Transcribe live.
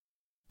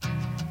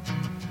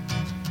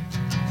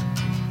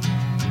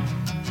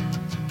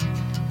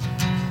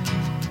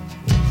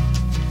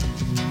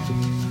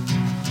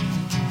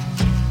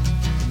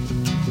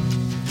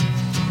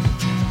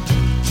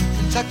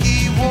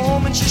Kentucky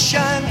woman, she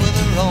shine with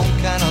her own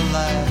kind of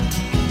light.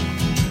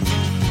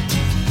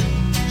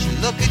 She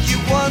look at you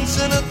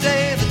once in a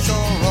day, that's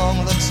all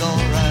wrong, looks all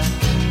right.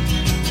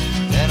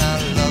 And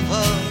I love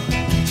her,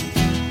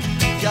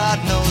 God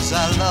knows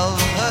I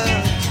love her.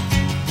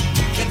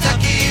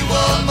 Kentucky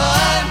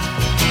woman,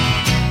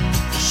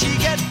 she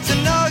get to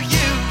know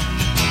you,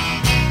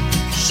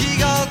 she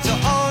got to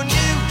own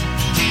you.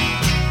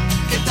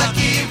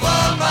 Kentucky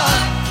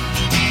woman,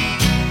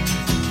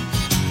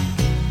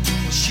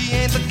 she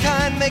ain't the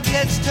kind make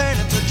heads turn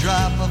at the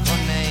drop of her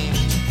name.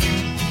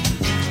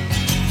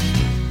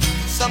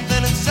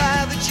 Something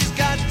inside that she's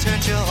got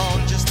turns you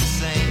on just the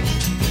same.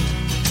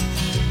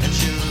 And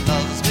she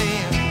loves me,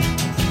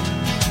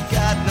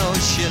 God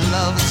knows she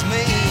loves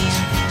me.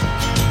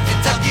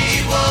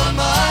 Kentucky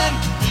woman,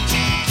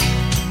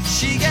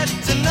 she get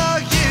to know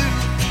you,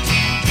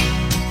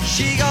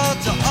 she got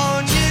to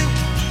own you.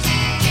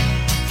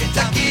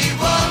 Kentucky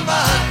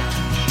woman,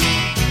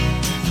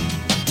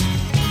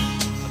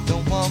 I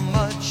don't want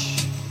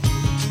much,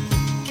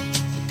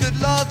 good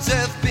Lord's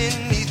earth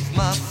beneath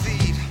my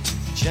feet.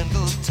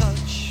 Gentle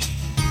touch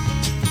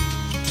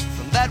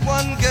from that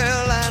one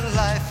girl, and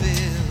life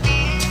is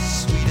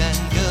sweet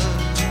and good.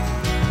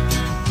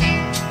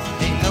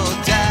 Ain't no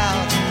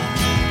doubt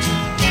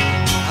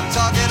I'm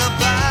talking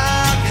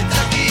about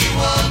Kentucky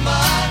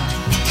woman.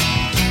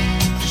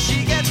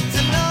 She gets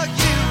to know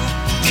you,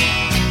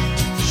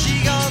 she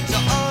got to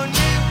own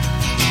you.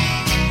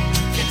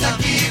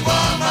 Kentucky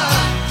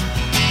woman,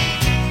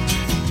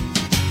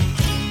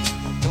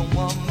 don't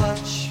want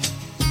much,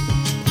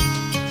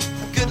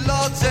 good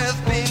Lord's earth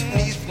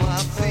beneath my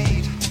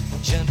feet.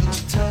 Gentle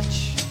touch,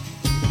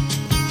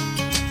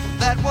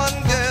 that one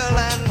girl,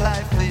 and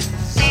life is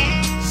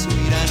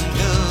sweet and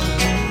good.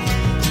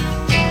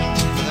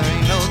 There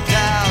ain't no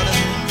doubt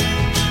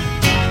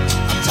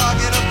I'm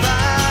talking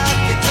about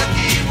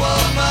Kentucky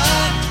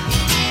woman.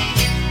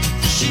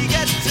 She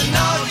gets to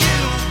know you,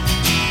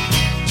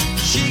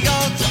 she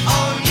got to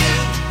own you.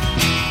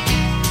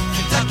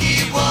 Kentucky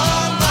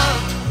woman,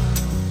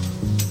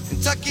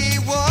 Kentucky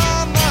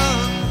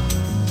woman,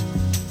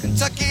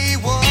 Kentucky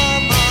woman.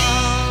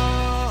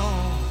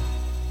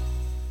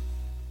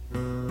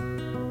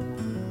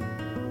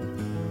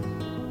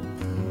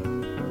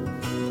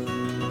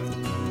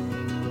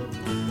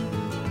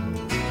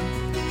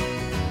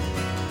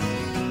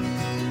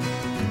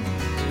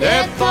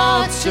 Their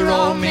thoughts are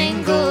all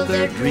mingled,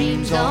 their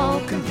dreams all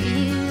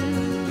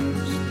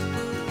confused.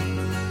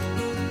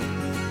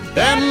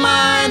 Their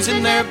minds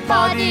and their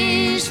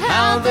bodies,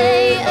 how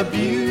they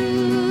abuse.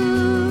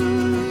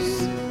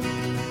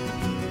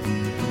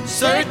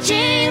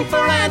 Searching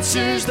for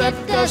answers that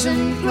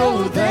doesn't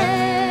grow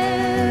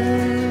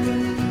there.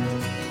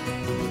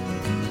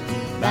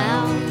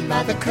 Bound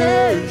by the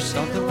curse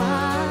of the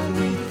wild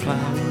wheat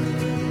flower.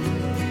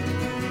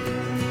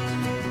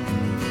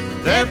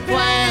 Their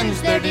plans,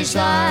 their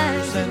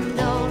desires, and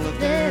all of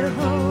their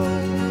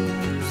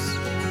hopes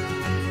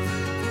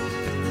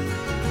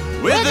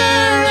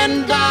wither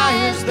and die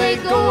as they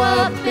go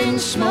up in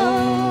smoke.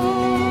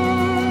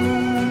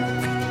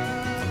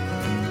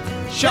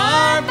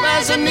 Sharp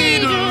as a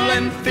needle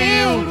and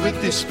filled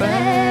with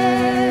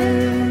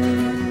despair.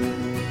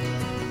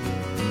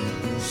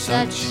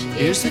 Such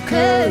is the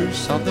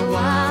curse of the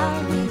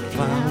wild wheat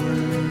flower.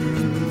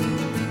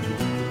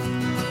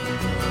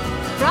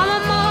 From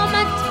a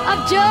moment of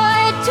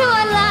joy to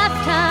a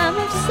lifetime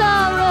of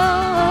sorrow.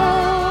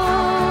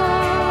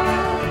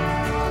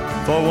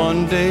 For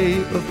one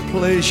day of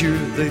pleasure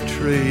they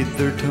trade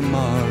their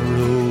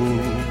tomorrows.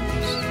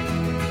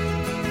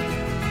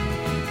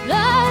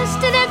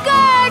 Lost in a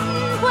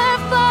garden where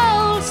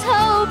false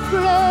hope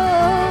grows.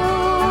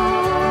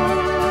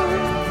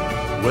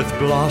 With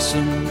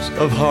blossoms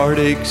of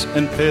heartaches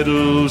and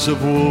petals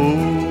of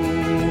woe.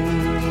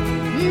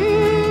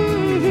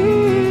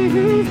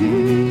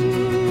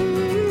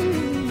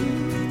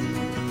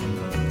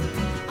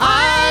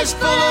 Eyes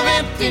full of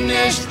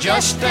emptiness,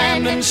 just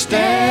stand and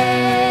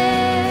stare.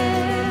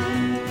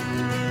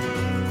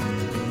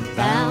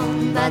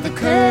 Bound by the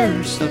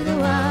curse of the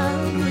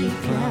wild wheat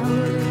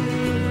flower.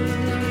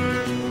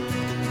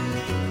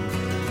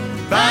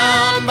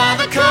 Bound by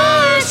the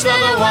curse of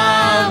the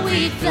wild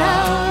wheat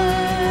flower.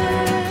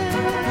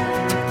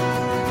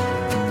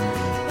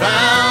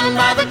 Bound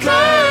by the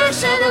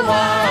curse of the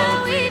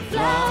wild wheat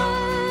flower.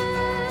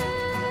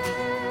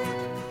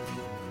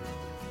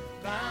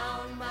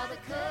 Bound by the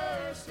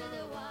curse of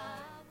the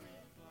wild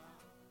wheat flower.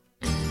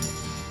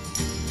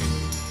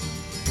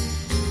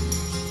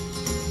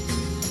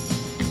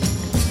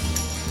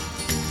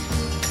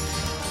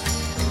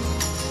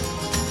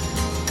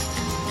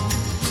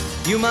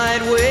 You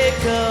might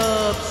wake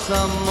up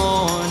some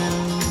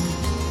morning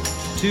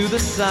to the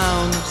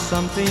sound of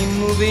something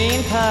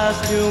moving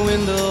past your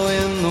window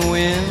in the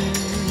wind.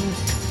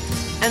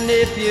 And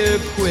if you're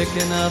quick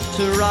enough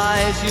to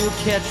rise, you'll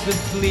catch the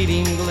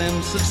fleeting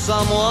glimpse of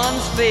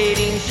someone's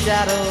fading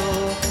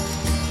shadow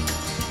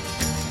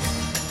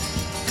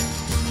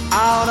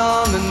out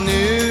on the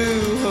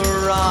new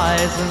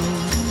horizon.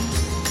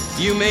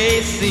 You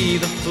may see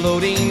the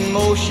floating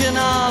motion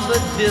of a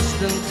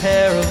distant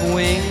pair of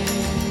wings.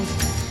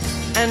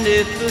 And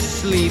if the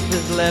sleep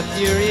has left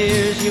your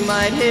ears, you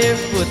might hear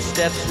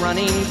footsteps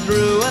running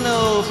through an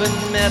open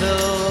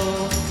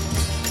meadow.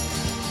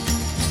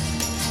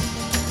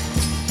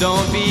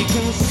 Don't be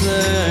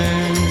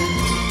concerned,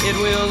 it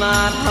will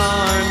not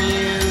harm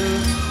you.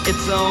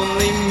 It's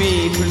only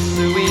me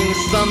pursuing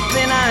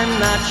something I'm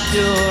not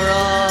sure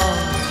of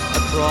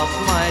across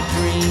my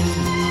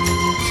dreams.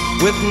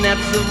 With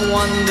nets of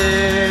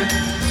wonder,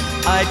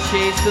 I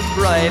chase the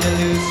bright,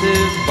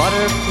 elusive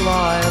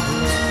butterfly of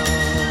love.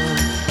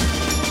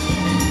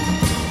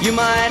 You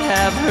might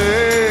have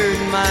heard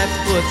my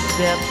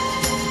footsteps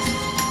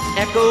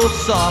echo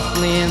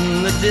softly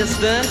in the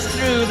distance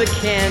through the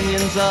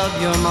canyons of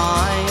your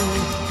mind.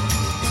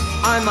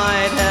 I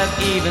might have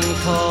even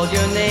called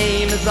your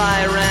name as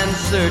I ran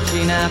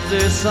searching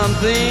after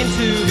something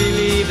to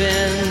believe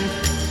in.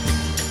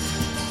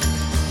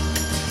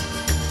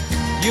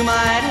 You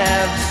might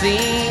have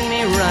seen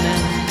me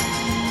running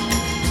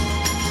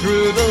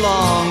through the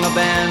long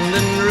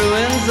abandoned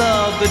ruins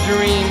of the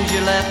dreams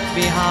you left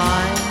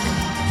behind.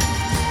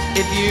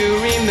 If you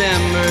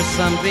remember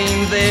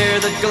something there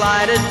that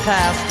glided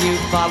past you,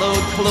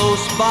 followed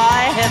close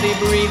by, heavy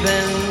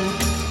breathing,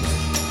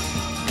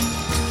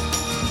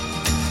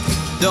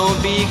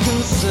 don't be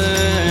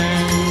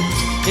concerned,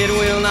 it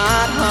will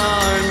not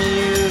harm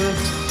you.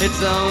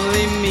 It's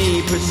only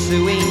me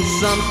pursuing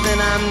something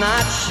I'm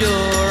not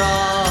sure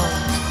of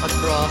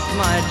across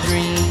my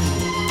dreams.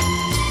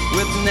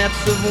 With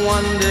nets of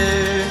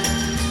wonder,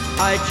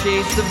 I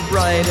chase the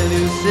bright,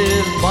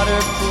 elusive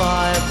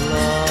butterfly of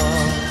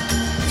love.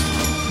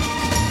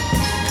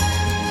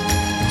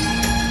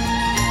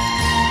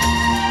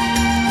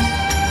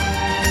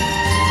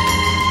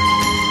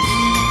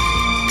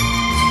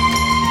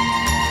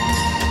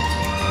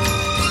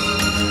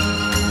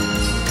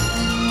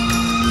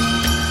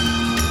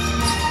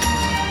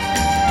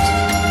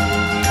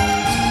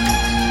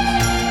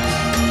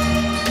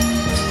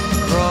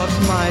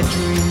 My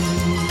dreams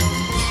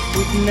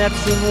with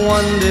nets of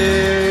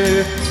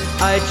wonder,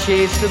 I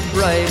chase the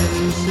bright,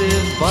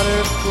 elusive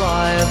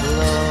butterfly of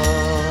love.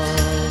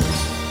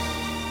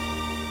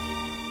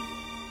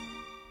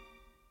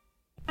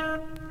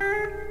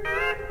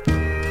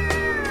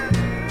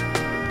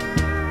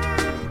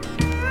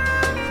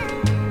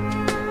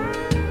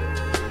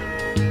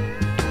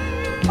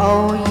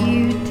 Oh,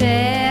 you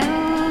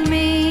tell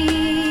me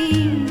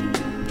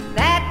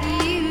that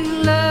you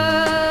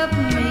love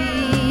me.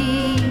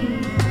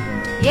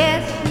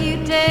 Yes, you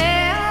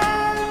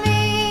tell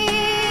me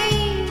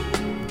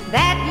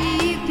that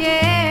you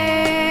care.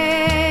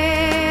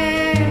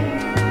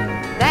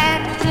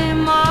 That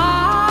tomorrow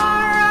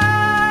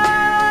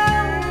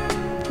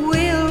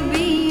we'll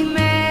be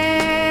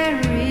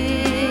married,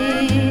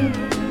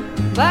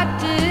 but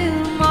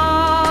tomorrow's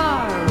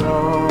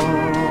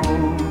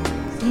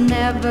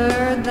never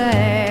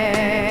there.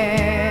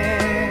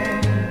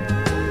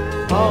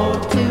 Oh,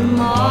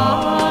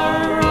 tomorrow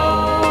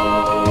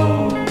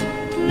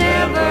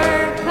never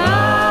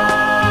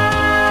comes.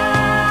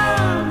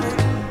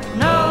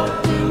 No,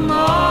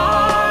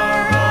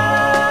 tomorrow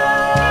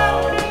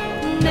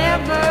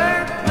never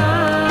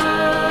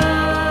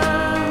comes.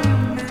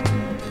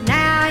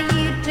 Now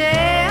you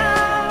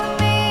tell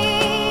me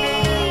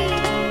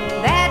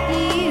that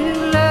you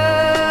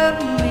love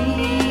me,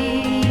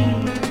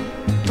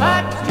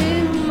 but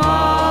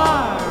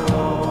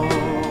tomorrow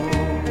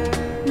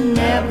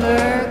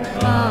never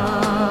comes.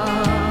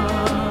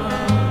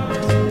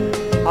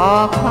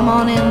 Oh, come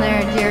on in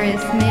there, Jerry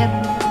Smith.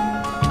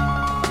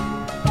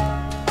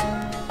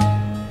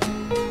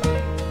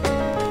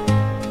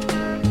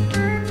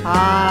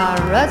 Ah,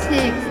 Russ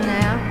Hicks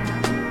now.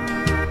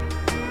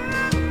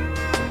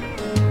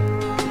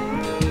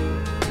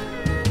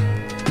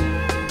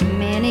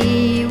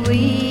 Many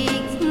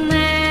weeks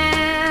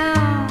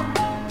now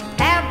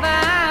have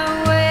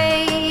I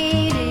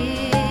waited,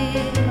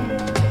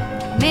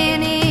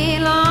 many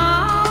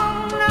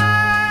long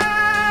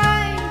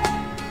nights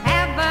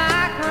have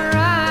I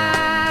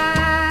cried,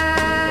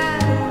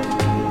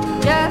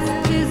 just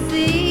to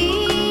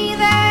see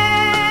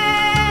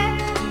that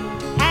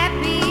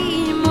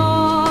happy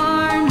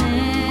morning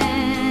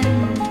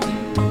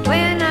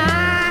when I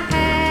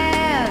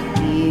have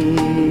you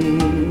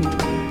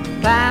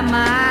by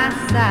my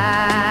side.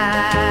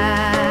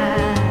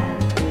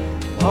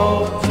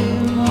 Oh,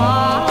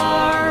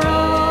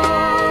 tomorrow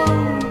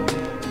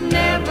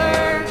never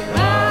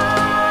comes.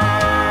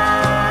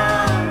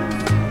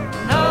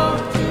 No,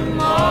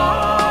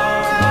 tomorrow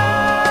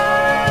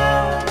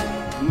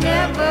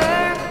never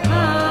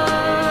comes.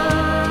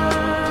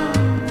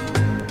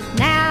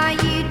 Now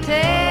you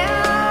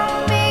tell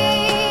me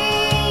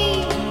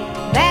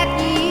that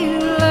you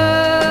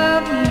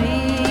love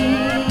me,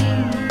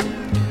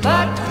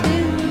 but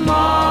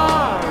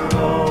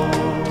tomorrow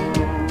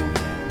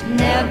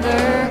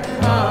never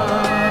comes.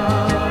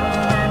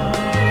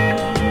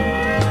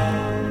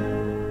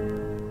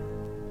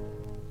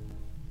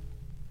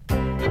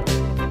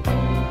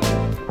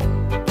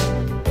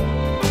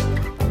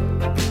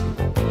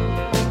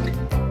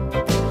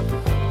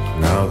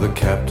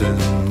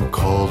 captain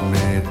called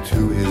me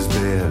to his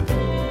bed.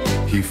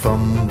 He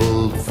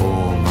fumbled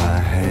for my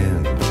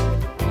hand.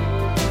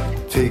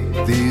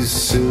 Take these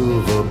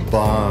silver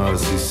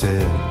bars, he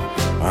said,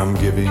 I'm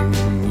giving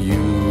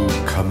you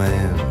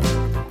command.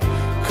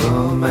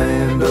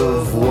 Command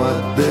of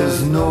what?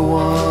 There's no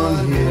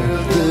one here,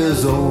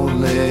 there's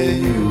only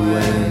you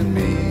and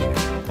me.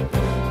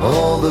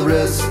 All the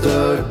rest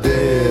are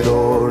dead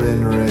or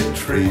in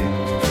retreat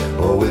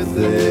or with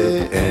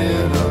the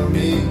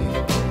enemy.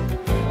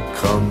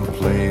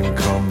 Complain,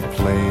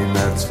 complain,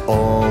 that's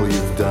all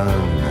you've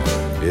done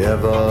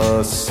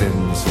ever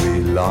since we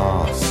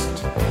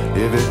lost.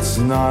 If it's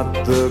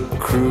not the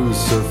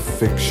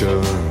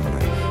crucifixion,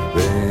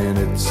 then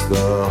it's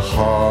the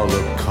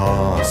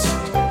Holocaust.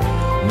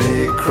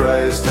 May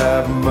Christ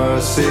have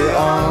mercy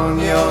on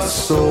your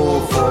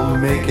soul for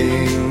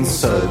making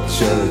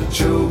such a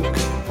joke.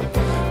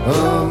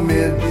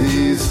 Amid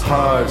these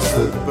hearts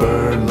that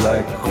burn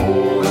like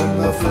coal and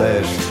the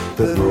flesh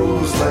that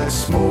rose like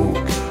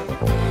smoke,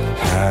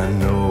 I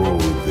know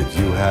that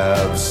you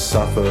have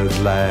suffered,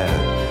 lad,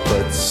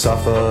 but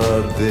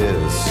suffer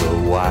this a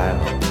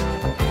while.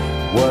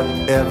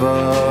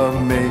 Whatever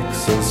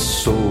makes a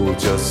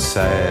soldier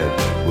sad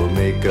will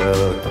make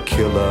a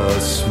killer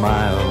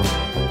smile.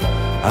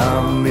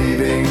 I'm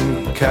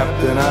leaving,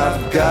 Captain,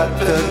 I've got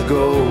to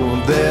go.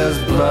 There's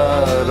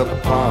blood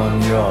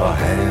upon your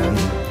hand.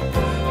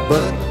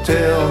 But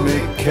tell me,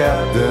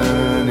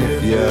 Captain,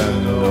 if you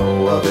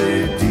know of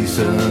a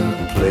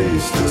decent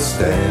place to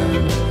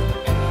stand.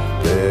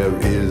 There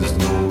is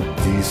no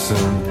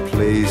decent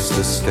place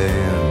to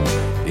stand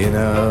in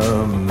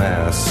a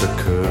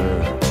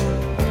massacre.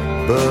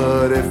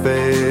 But if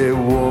a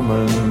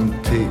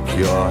woman take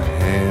your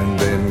hand,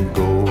 then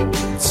go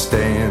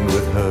stand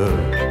with her.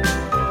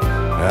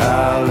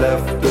 I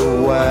left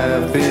a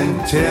wife in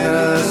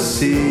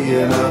Tennessee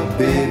and a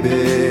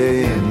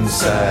baby in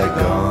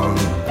Saigon.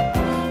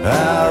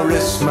 I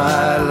risk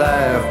my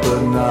life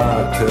but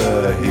not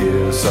to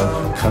hear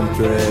some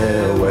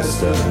country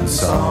western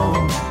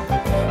song.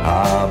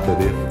 But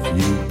if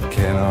you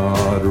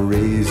cannot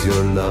raise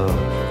your love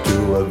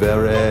to a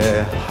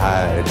very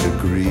high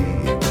degree,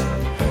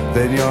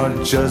 then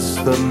you're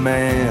just the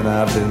man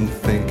I've been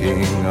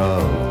thinking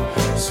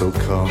of. So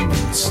come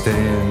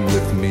stand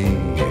with me.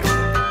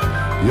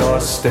 Your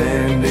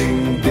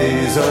standing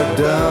days are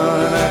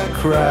done, I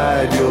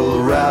cried,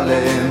 you'll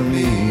rally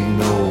me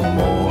no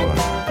more.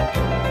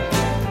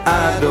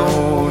 I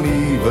don't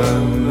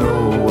even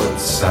know what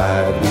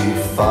side we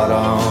fought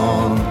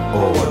on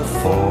or what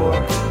for.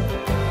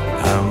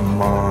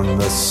 I'm on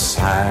the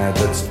side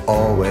that's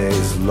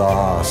always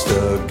lost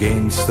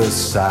against the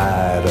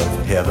side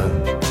of heaven.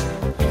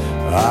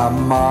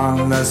 I'm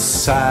on the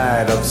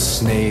side of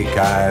snake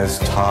eyes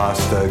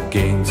tossed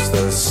against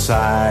the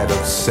side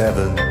of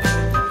seven.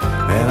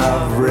 And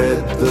I've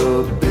read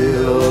the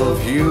Bill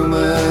of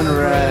Human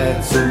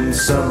Rights and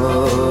some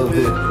of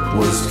it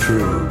was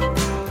true.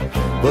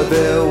 But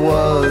there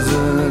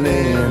wasn't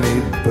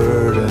any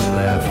burden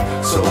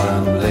left, so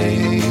I'm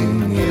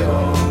laying it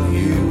on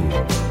you.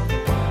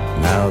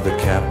 Now the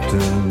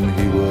captain,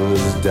 he was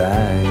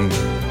dying,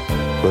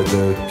 but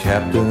the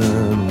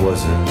captain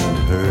wasn't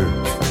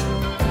hurt.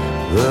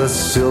 The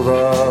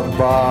silver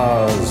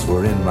bars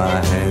were in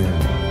my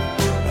hand,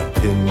 I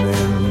pinned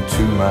them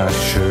to my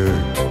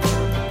shirt.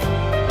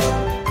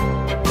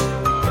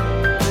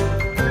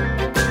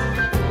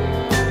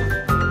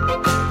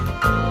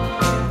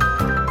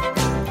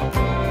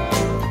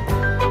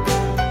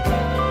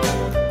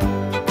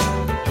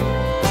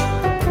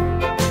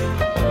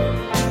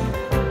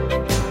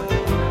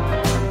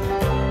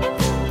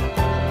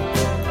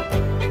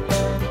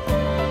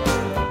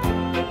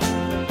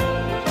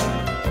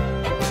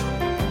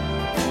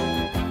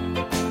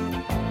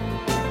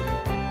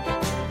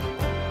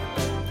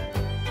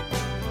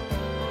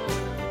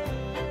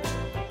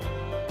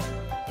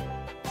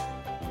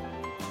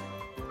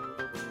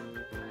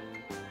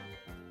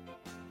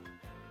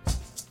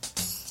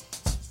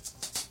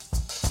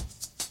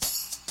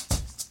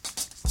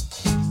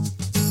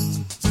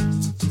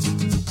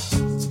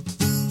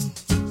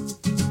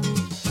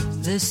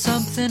 There's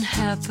something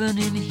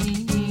happening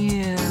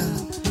here.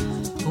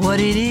 What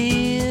it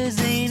is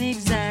ain't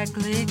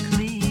exactly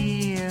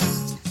clear.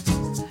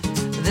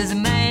 There's a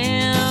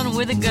man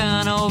with a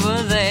gun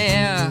over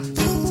there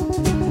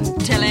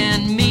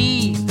telling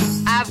me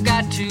I've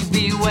got to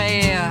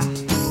beware.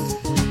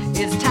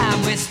 It's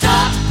time we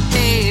stop.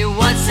 Hey,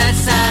 what's that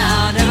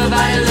sound?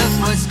 Everybody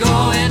look what's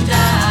going down.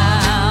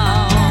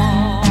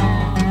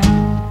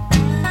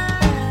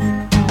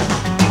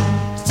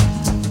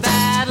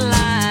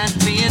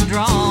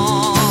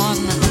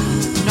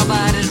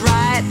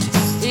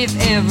 If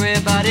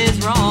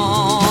everybody's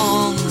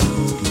wrong,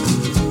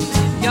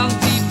 young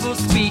people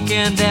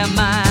speaking their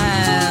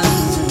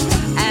minds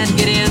and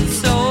getting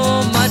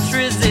so much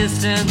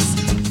resistance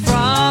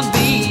from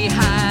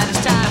behind.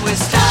 It's time we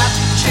stop,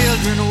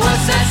 children,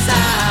 what's that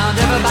sound?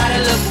 Everybody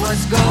look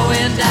what's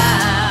going down.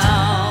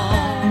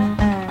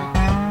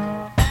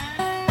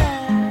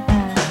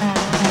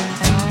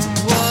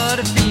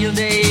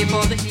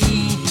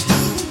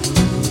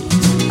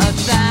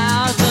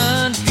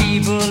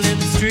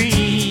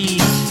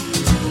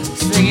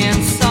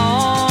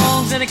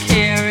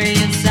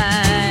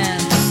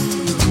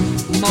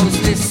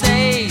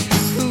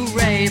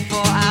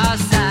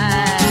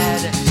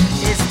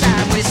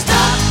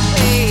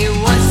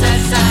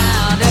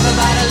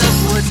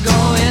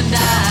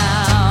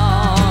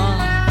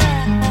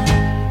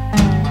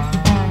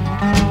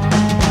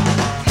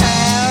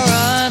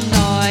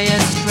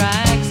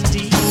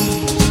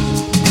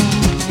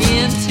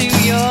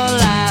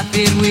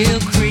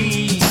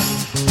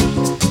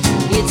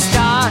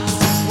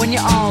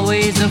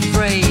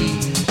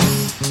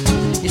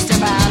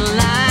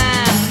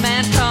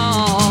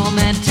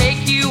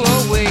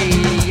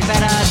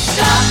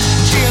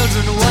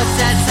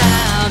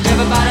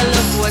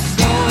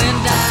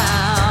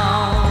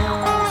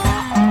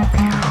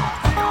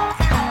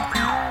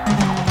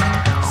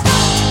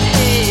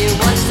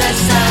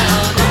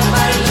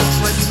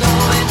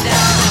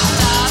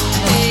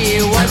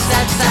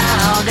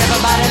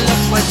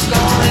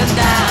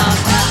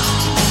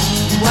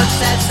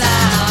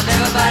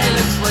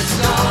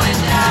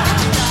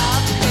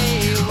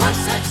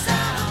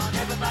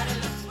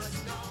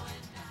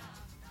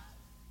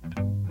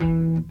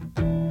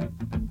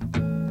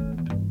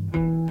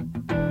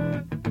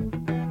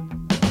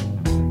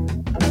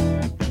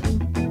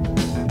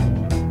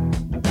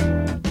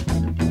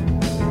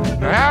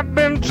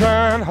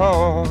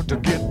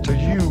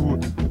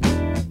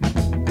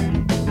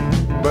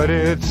 but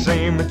it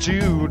seems that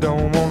you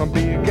don't wanna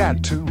be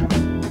got to.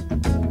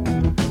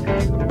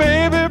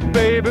 Baby,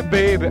 baby,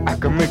 baby, I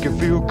can make you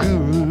feel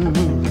good.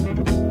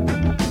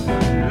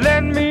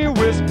 Let me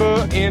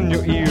whisper in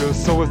your ear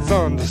so it's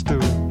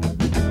understood.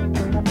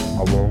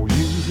 I want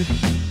you,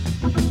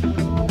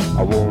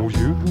 I want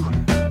you,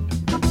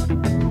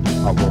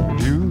 I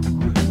want you.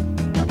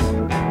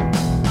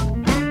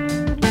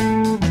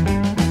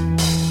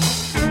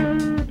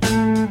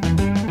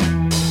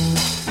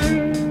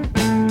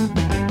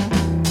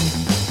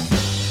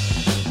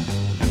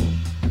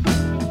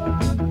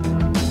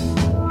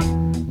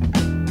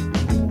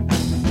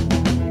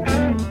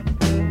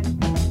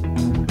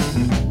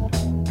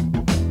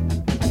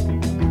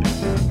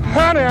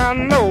 Honey, I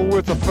know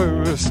it's the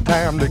first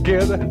time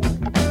together,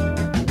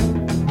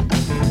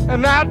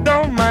 and I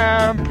don't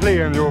mind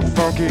playing your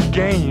funky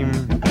game.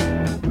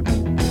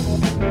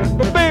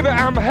 But baby,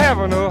 I'm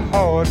having a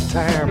hard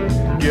time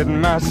getting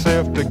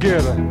myself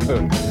together.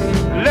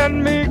 Let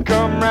me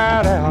come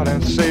right out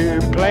and say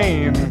it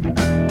plain.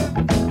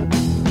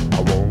 I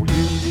want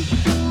you,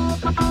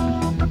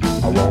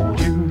 I want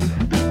you,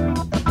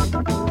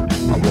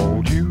 I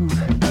want you.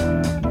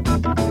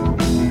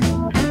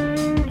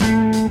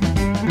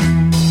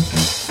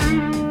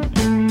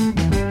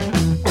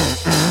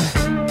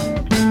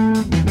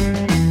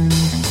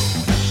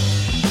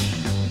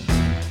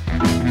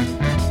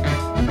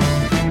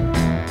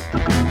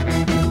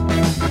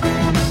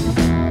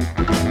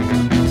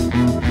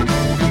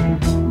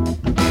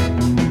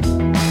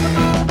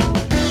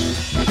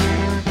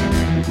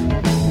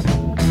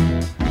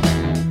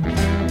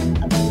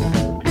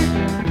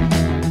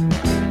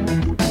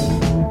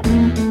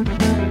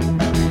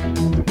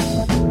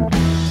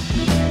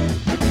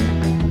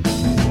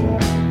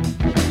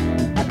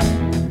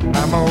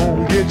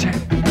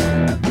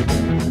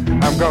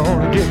 I'm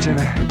gonna get you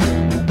now.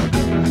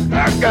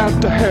 I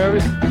got to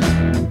hurry.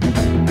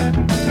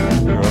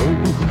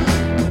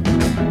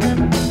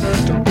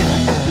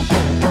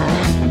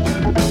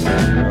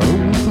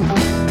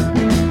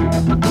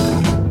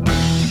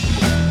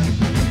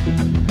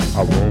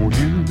 I want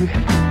you.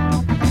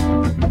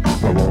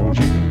 I want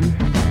you.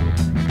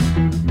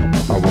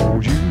 I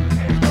want you.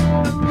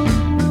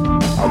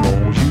 I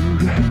want you.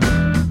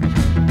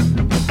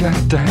 Got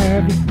to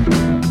have you.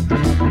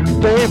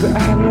 Baby, I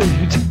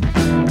need you.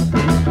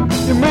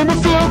 You make me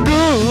feel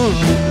good.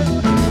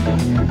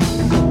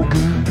 So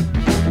good.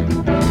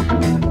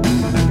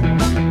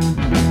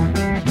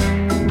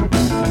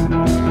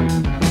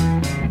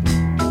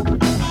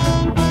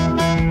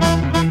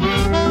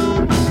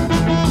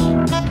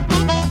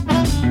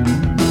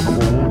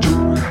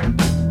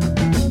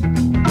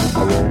 I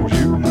want you. I want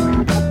you.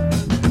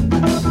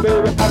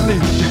 Baby, I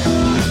need you.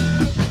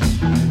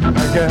 I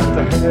got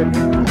to have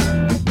you.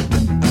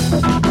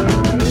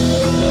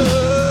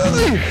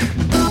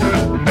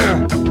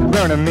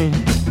 Learning me.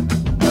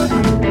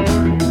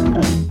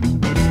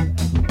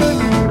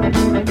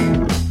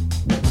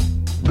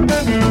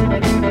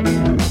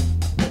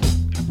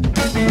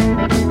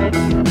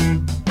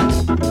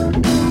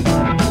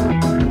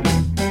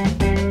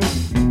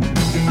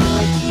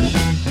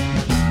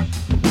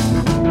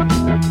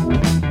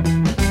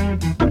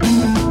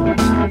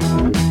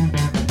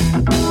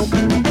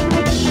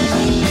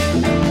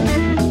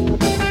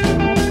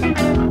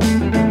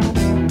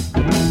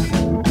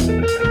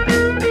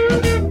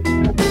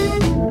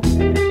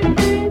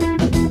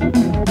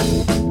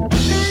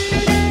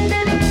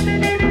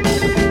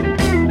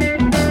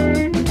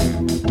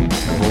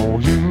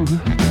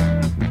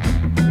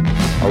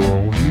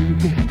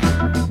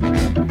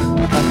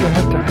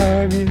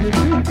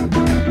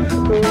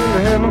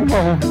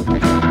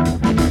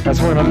 That's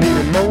when I need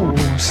it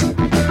most. I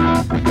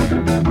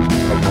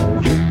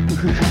want you.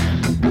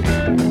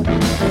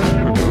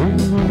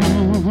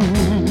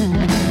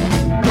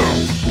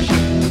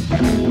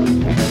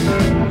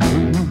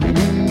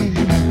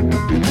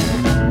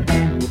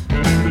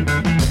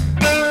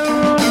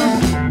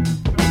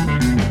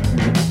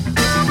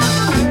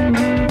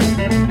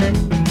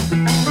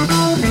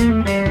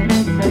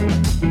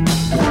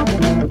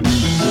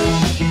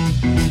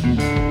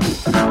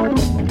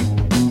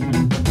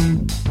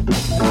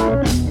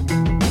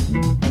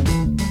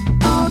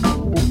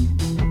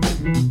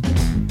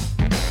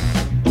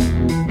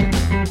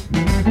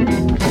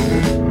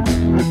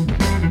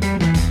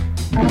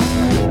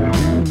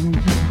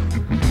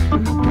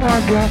 I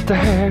got to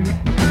have you.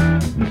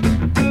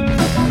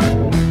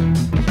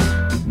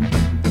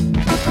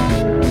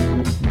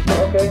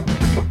 Okay.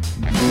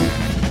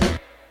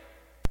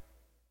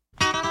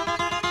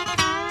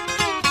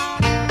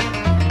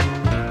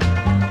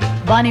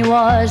 Bonnie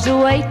was a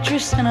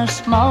waitress in a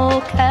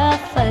small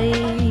cafe.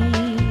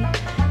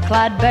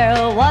 Clyde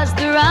Barrow was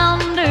the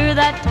rounder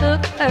that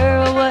took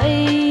her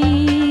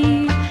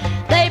away.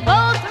 They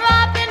both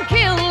robbed and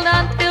killed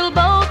until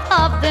both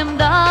of them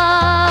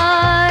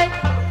died.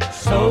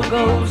 So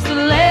goes the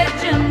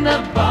legend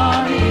of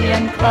Bonnie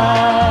and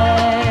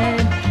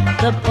Clyde.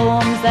 The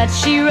poems that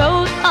she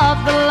wrote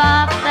of the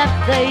life that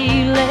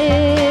they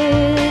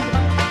led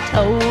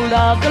told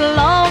of the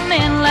lone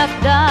men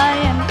left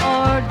dying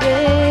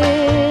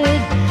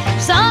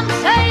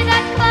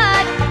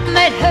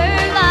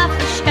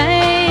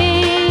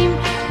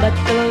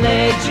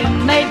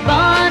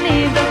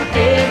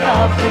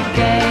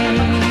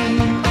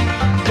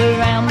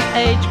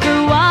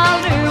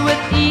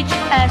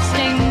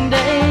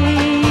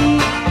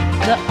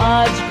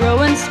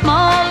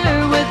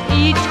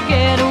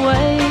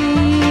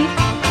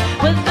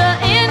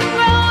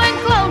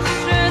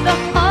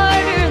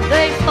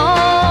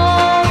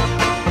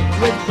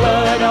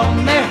blood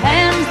on their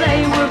hands,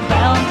 they were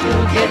bound to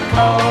get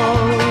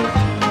cold.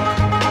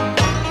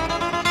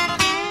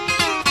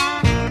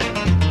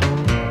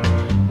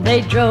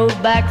 They drove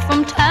back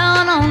from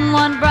town on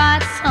one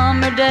bright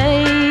summer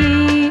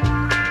day,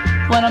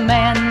 when a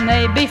man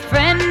they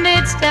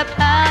befriended stepped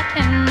out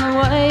in the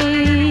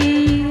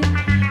way.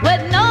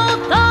 With no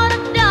thought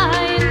of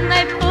dying,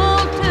 they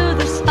pulled to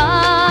the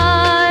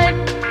side,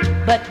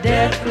 but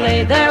death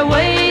lay there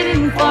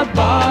waiting for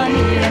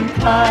Bonnie and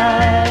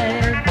Clyde.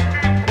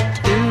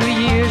 2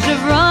 years of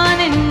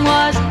running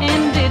was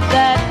ended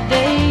that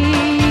day,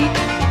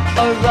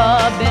 for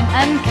robbing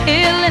and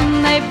killing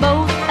they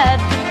both had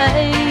to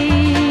pay.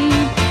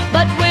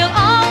 But we'll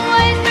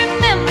always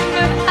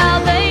remember how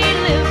they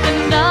lived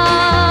and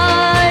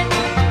died.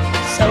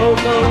 So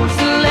goes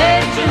the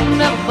legend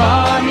of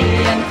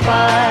Bonnie and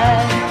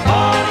Clyde.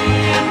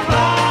 Bonnie and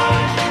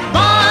Clyde.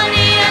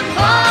 Bonnie and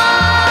Clyde.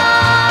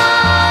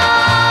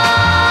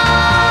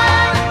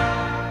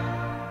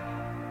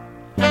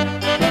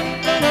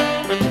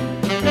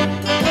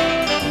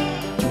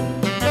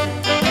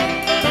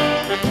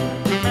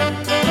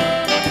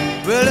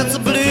 Well, it's a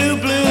blue,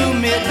 blue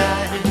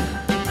midnight,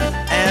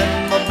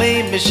 and my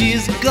baby,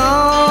 she's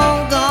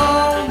gone,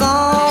 gone,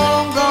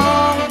 gone,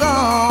 gone,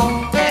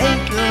 gone.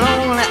 8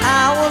 lonely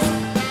hours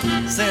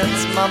since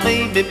my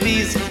baby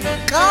piece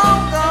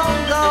gone,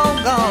 gone, gone,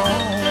 gone.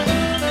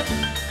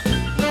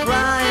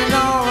 Crying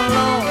all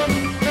alone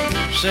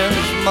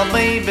since my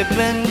baby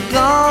been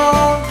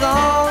gone,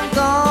 gone,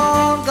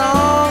 gone,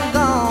 gone,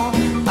 gone.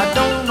 I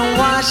don't know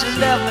why she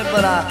left me,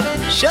 but I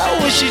sure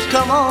wish she'd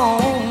come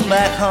on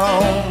back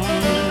home.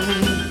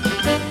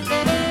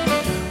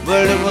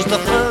 Well, it was the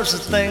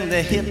first thing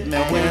that hit me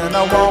when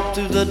I walked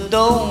through the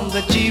door,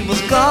 that she was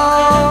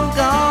gone,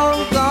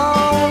 gone,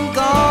 gone,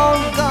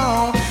 gone,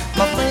 gone.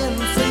 My friend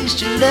says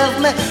she left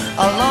me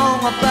along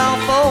about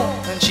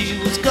 4, and she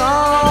was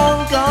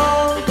gone,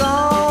 gone,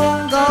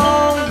 gone,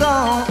 gone,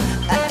 gone.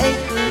 I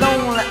 8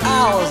 lonely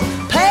hours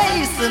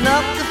pacing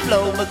up the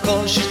floor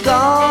because she's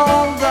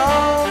gone,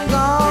 gone,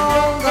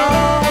 gone,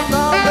 gone,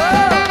 gone,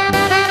 gone.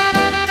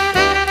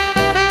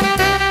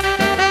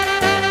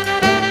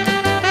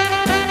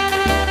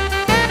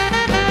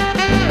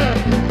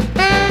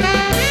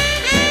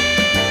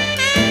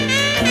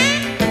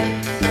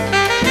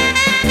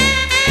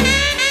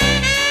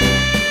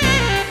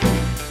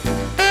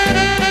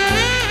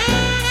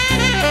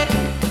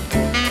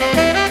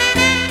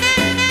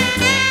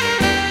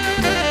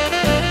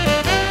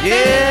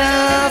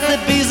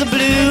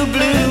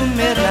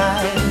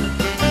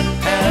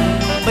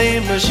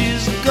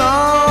 She's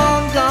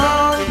gone,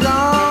 gone,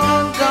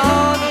 gone,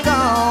 gone,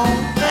 gone.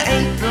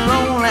 8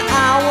 lonely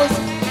hours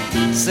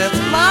since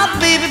my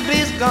baby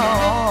be's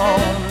gone.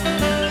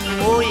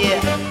 Oh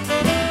yeah,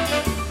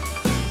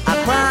 I'm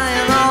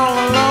crying all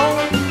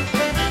alone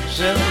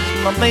since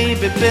my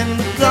baby been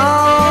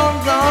gone,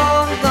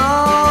 gone,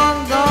 gone,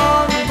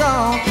 gone,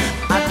 gone.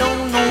 I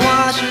don't know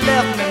why she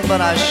left me, but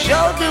I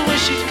sure do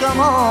wish she'd come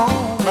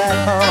on back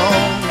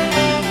home.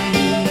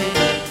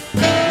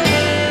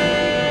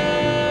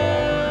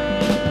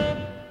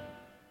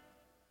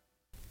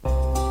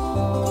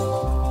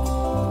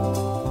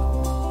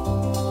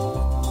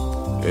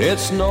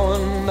 It's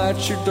knowing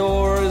that your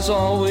door is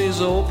always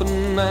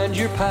open and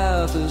your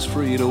path is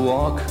free to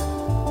walk.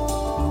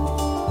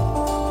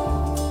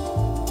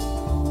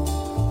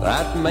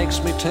 That makes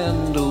me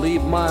tend to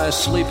leave my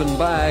sleeping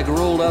bag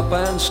rolled up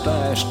and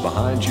stashed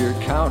behind your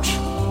couch.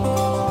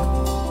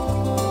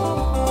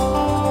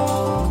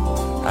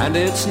 And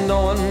it's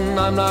knowing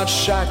I'm not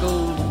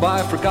shackled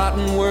by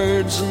forgotten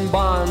words and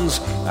bonds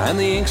and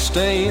the ink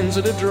stains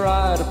that have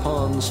dried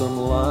upon some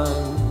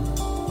line.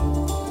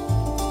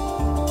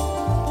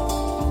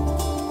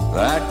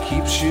 That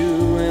keeps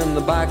you in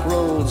the back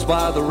roads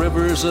by the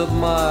rivers of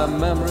my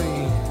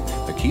memory,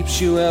 that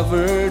keeps you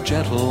ever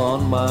gentle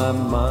on my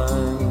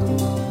mind.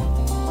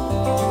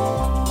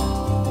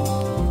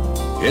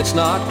 It's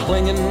not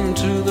clinging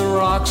to the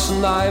rocks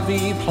and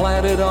ivy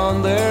planted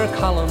on their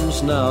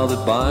columns now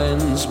that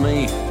binds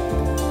me,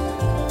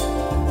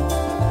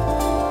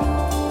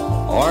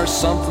 or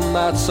something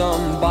that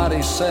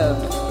somebody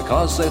said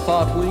because they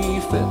thought we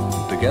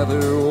fit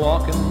together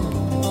walking.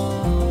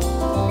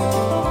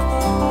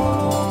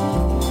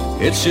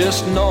 It's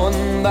just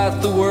knowing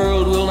that the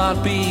world will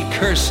not be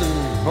cursing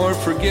or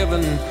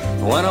forgiven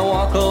when I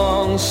walk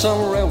along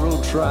some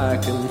railroad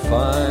track and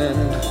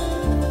find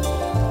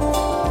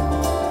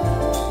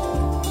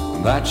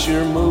that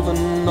you're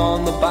moving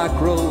on the back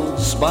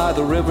roads by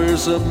the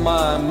rivers of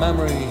my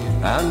memory,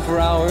 and for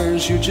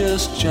hours you're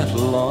just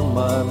gentle on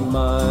my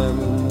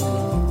mind.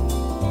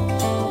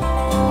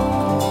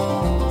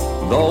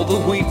 Though the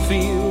wheat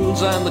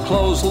fields and the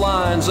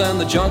clotheslines and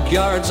the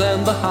junkyards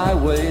and the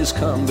highways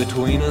come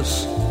between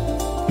us,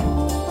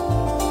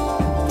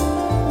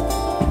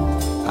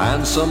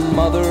 and some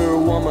other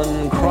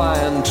woman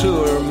crying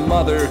to her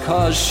mother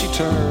 'cause she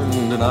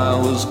turned and I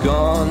was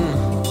gone,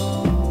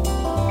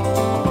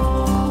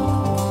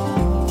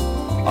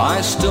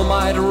 I still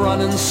might run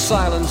in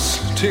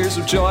silence, tears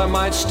of joy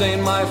might stain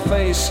my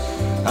face,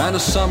 and a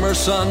summer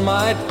sun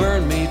might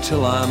burn me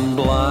till I'm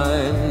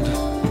blind.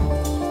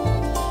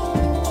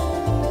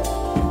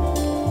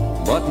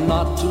 But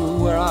not to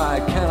where I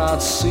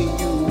cannot see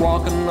you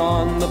walking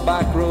on the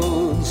back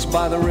roads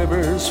by the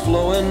rivers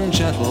flowing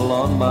gentle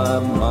on my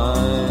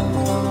mind.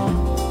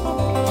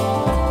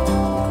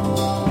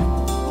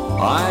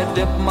 I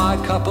dip my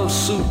cup of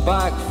soup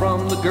back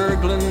from the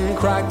gurgling,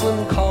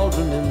 crackling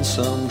cauldron in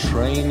some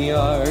train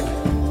yard.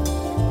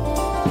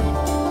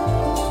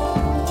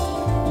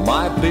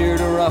 My beard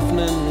a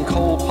roughening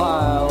coal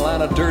pile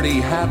and a dirty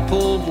hat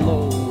pulled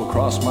low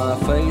across my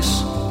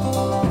face.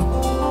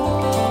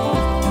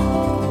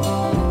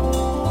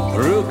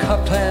 Through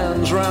cupped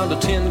hands round a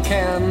tin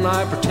can,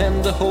 I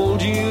pretend to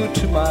hold you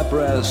to my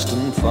breast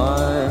and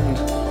find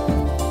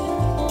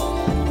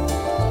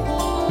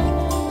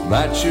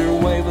that you're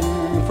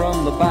waving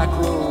from the back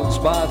roads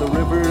by the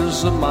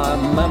rivers of my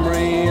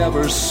memory,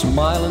 ever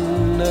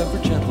smiling, ever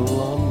gentle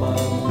on my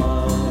mind.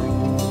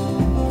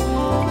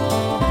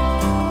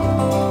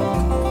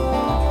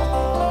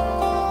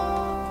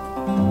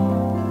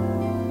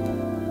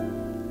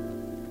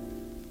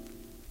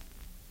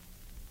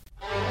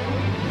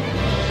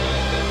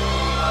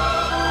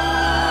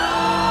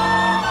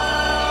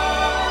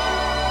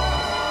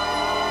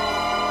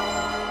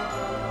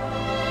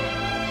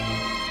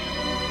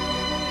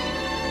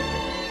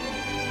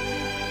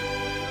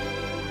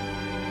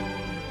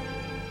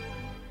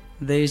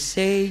 They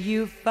say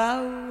you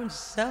found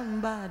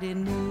somebody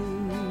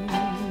new,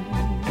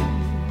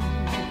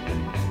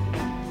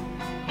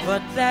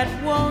 but that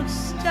won't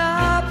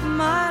stop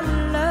my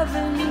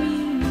loving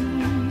you.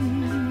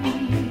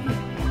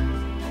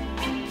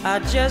 I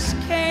just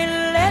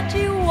can't let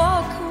you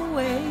walk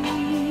away.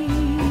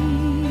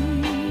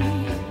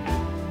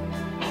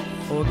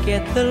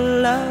 Forget the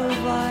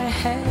love I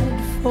had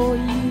for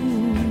you.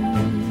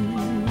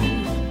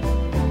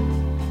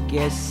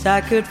 Guess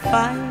I could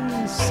find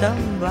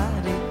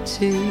somebody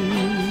too,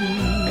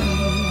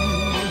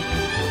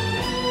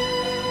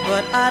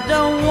 but I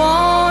don't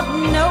want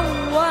no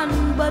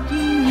one but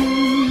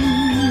you.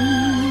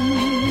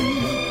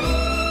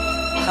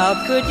 How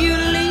could you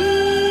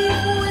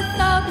leave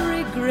without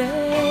regret?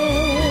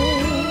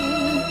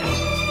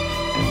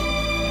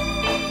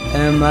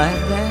 Am I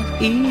that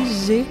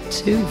easy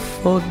to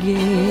forget?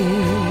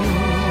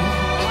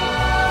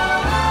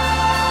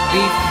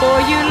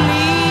 Before you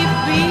leave,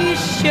 be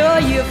sure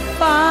you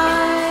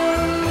find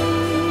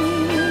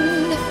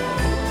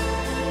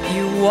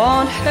you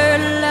want her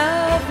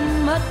love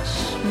much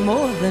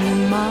more than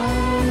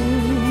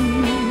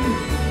mine.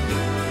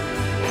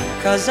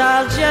 'Cause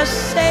I'll just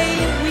say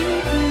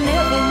we've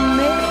never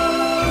met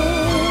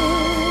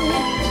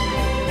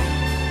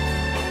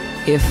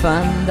if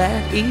I'm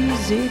that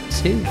easy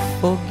to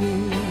forget.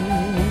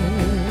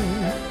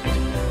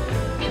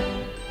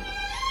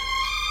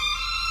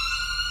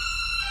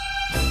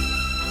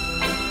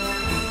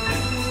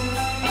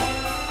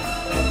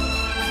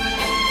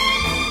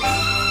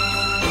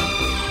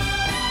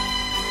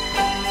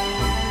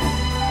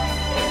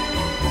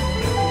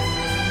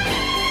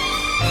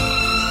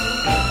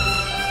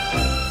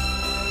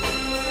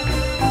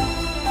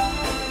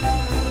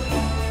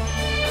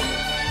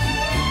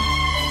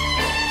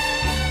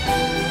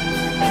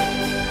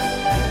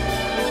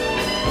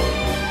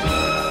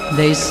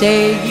 They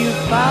say you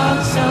found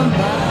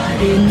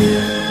somebody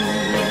new,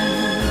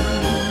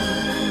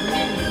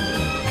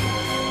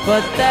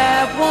 but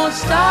that won't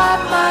stop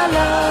my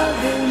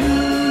loving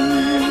you.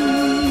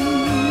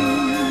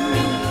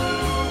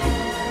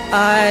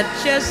 I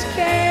just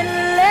can't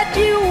let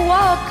you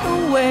walk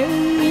away.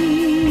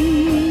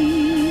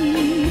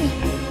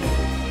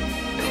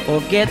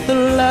 Forget the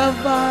love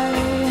I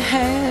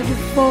had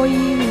for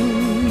you.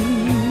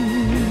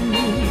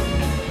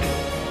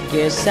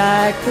 Guess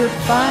I could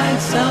find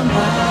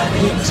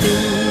somebody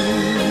too,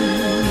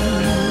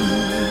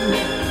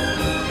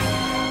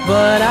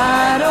 but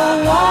I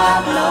don't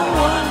want no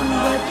one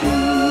but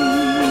you.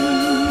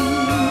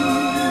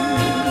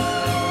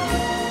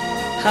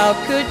 How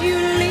could you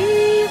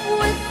leave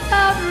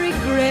without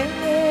regret?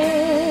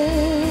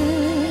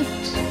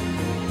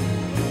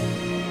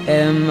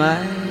 Am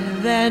I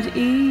that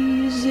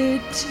easy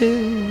to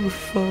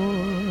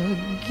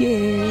forget?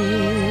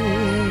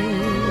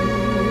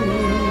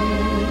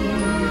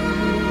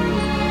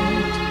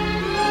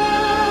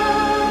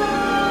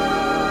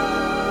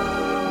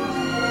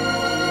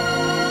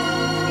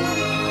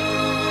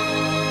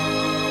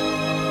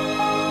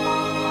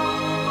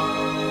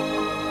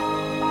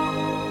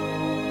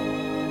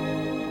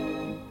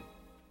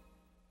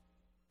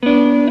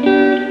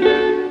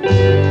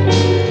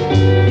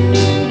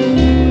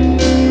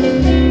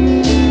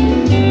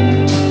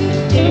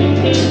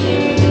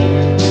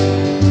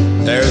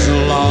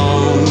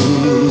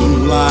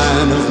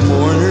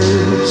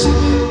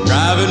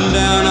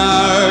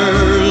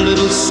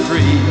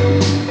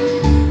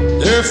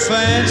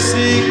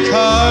 Fancy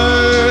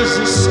cars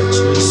are such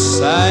a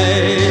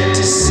sight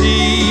to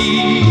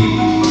see.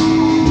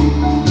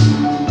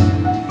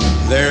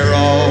 They're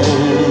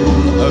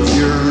all of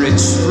your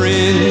rich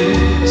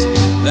friends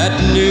that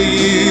knew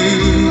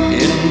you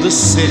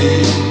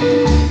city,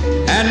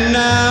 and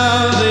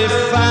now they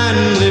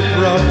finally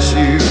brought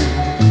you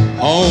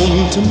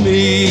home to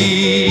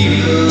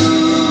me.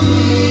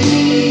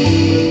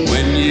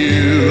 When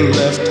you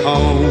left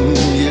home,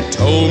 you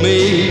told me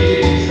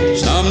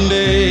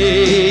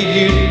someday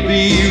you'd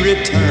be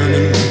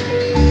returning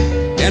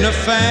in a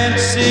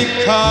fancy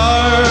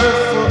car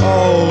for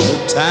all the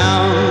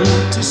town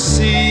to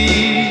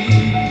see.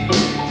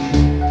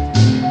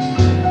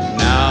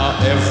 Now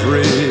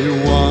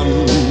everyone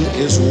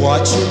is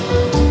watching.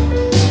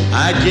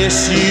 I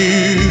guess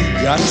you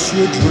got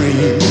your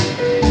dream.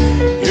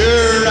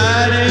 You're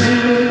riding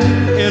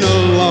in a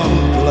long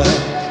black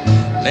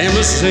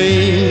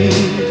limousine.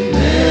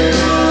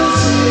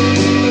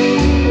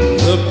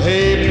 The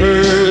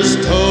papers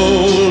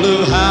told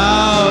of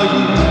how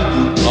you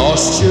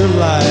lost your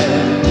life.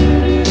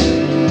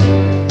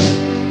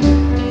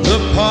 The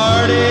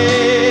party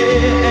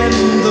and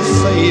the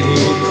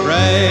fatal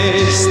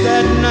crash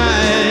that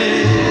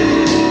night.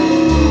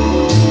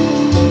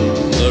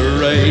 The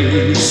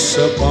race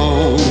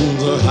upon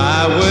the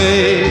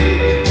highway,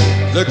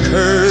 the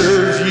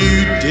curve you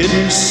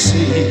didn't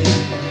see.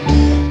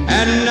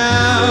 And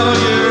now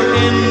you're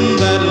in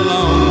that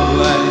long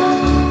black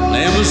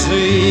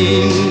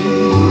limousine.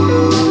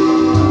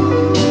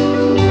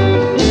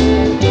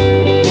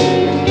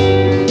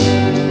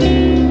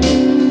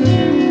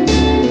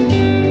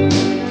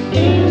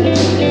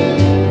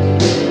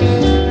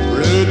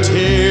 Through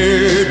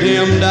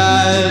tear-dimmed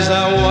eyes I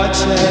watch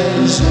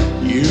as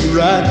you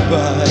ride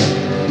by,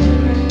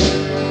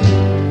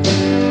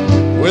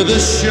 with a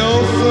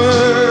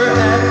chauffeur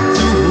at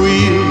the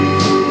wheel,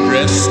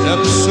 dressed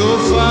up so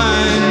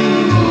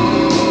fine.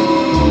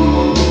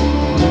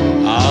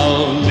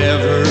 I'll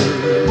never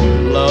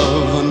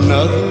love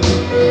another,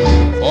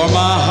 for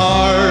my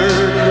heart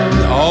and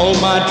all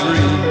my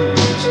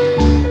dreams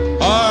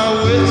are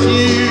with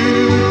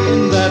you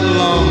in that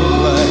long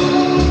black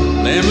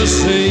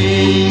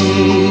limousine.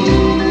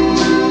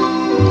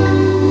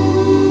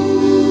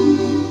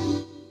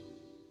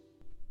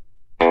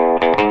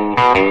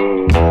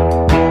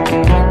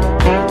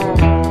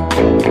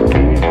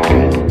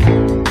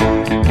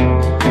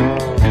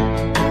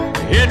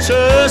 It's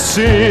a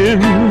sin,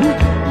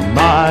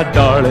 my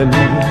darling,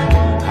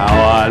 how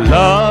I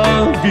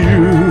love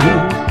you,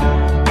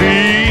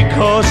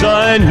 because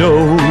I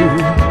know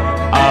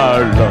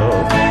our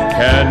love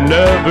can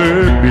never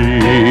be.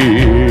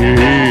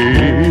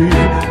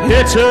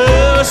 It's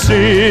a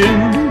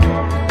sin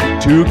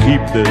to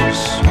keep this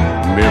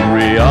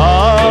memory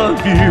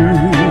of you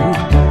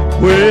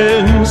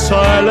when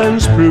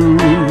silence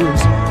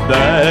proves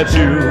that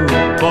you've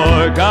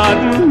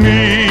forgotten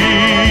me.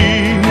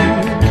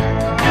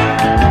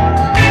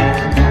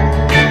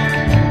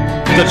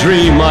 The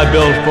dream I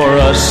built for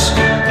us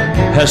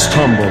has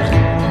tumbled.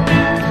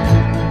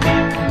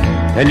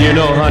 And you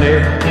know,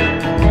 honey,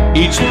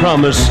 each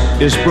promise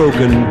is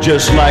broken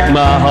just like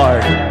my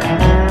heart.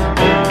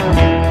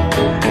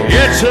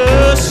 It's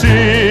a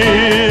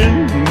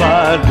sin,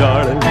 my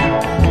darling,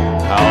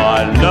 how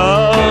I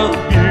love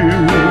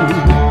you,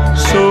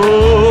 so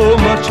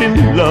much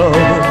in love,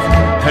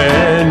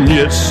 and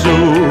yet so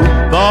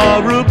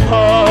far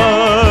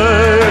apart.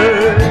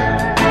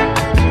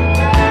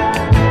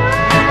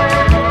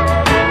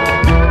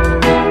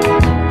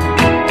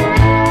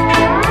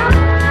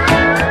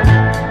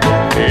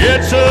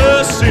 It's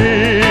a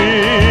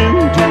sin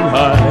to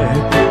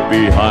hide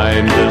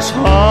behind this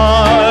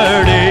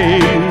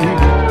heartache,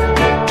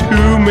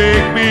 to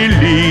make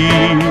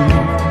believe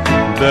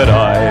that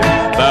I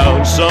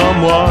found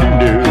someone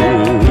new.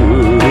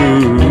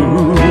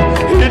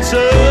 It's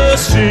a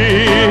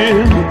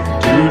sin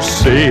to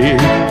say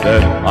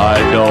that I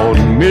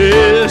don't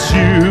miss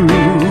you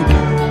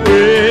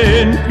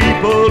when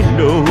people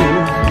know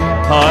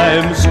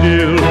I'm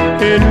still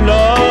in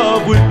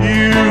love with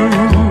you.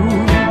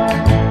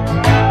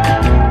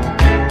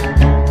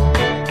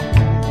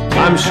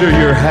 I'm sure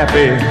you're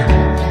happy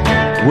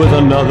with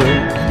another,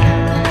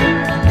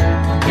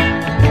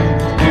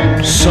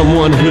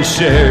 someone who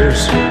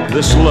shares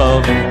this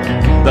love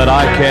that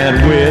I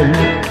can't win.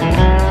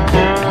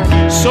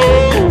 So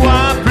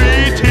I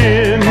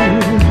pretend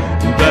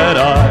that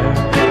I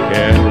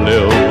can't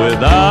live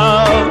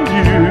without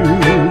you,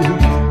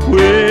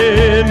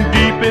 when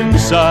deep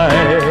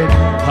inside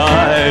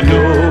I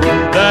know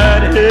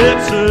that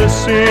it's a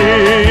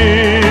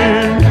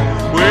sin.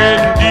 When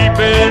deep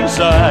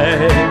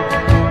inside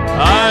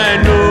I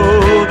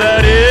know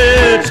that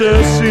it's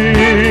a sin.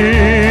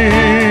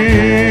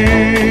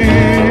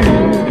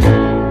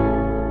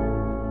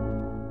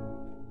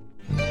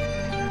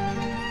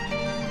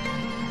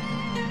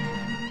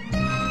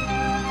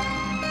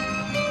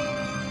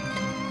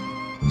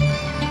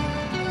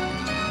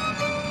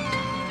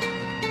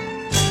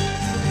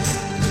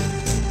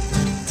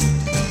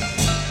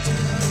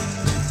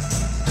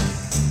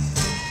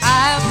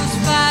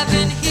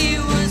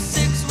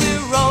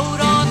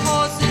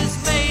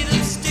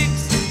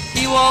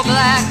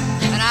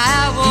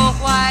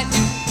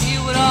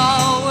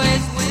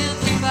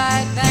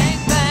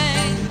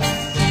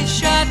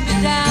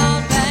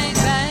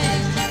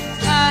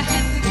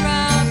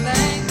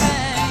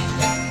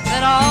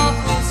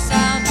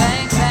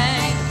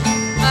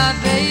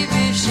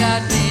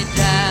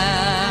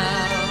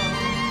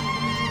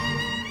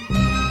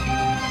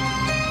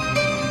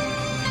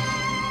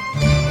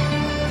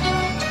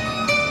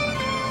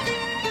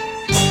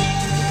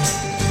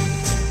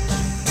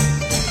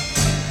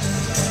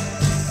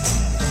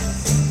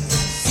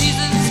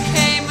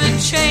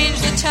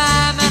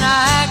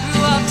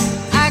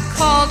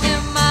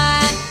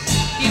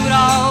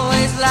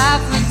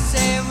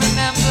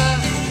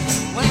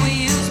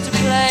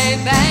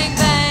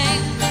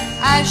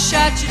 I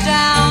shot you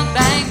down,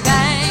 bang,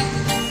 bang.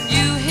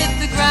 You hit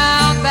the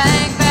ground,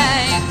 bang,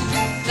 bang.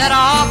 That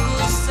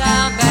awful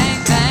sound,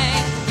 bang,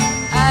 bang.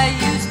 I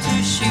used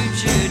to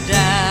shoot you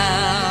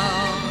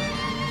down.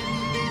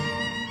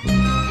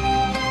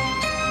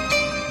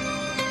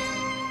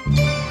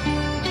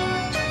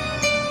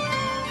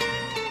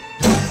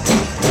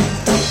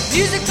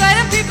 Music played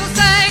and people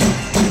sang.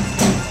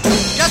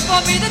 Just for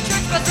me the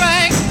church bells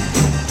rang.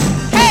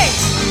 Hey!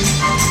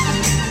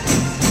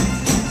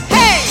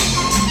 Hey!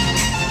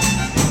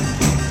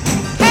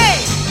 Hey!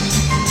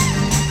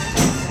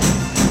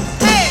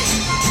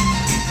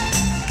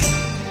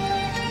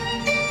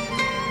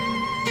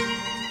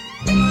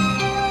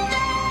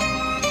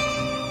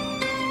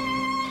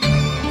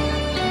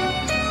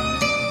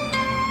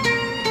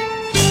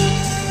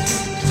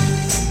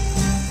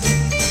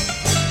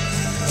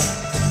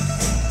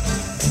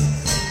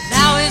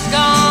 Now he's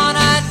gone,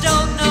 I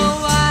don't know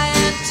why.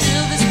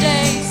 Until this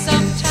day,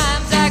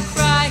 sometimes I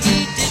cry.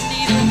 He didn't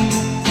even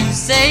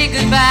say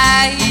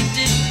goodbye. He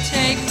didn't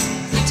take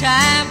the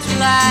time to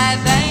lie.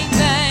 Bang,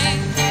 bang,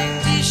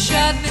 he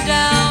shut me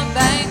down.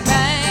 Bang,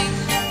 bang,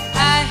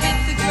 I hit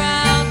the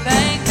ground.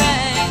 Bang,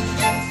 bang,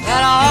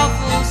 that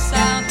awful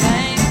sound.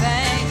 Bang,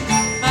 bang,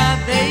 my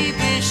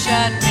baby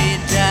shut me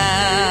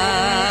down.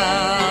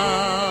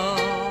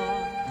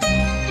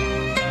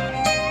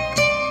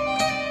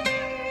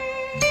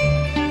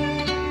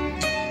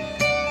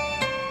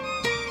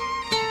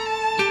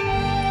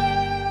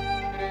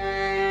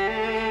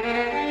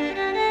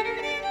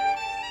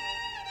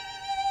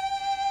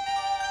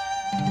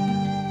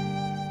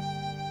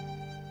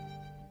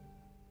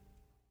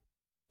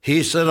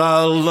 He said,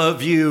 I'll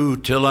love you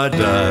till I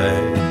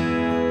die.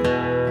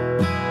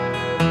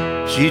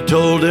 She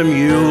told him,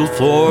 you'll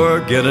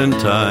forget in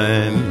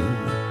time.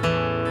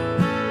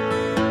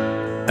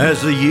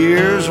 As the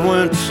years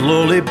went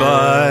slowly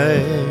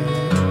by,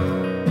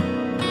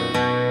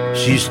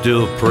 she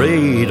still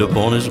preyed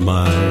upon his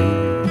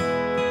mind.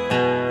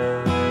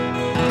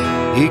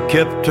 He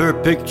kept her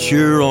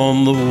picture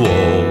on the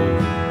wall,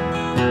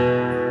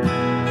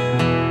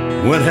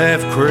 went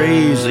half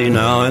crazy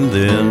now and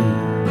then.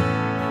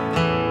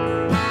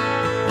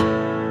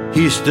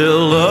 He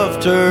still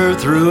loved her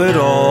through it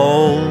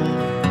all,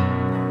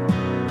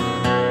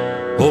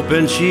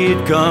 hoping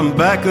she'd come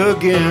back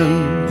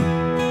again.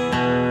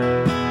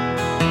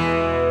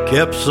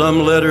 Kept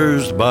some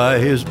letters by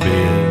his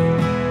bed,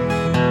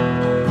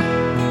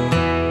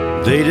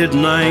 dated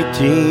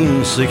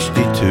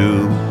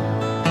 1962.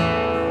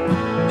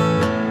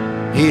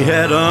 He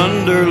had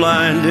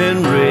underlined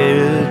in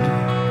red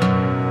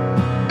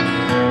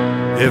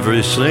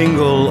every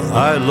single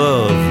I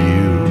love you.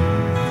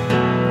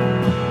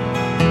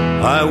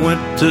 I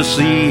went to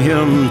see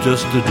him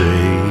just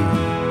today.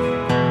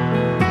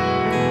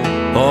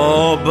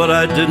 Oh, but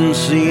I didn't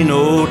see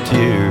no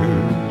tears.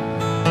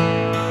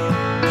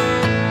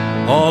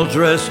 All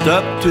dressed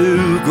up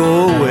to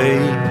go away.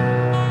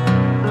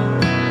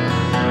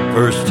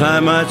 First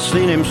time I'd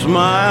seen him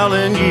smile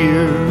in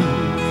years.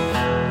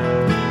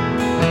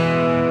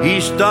 He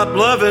stopped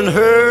loving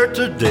her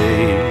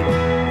today.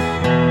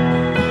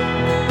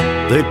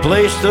 They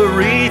placed a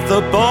wreath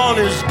upon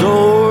his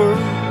door,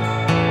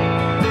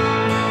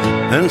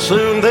 and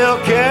soon they'll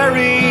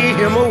carry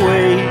him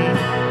away.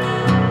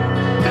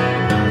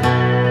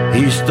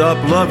 He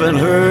stopped loving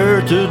her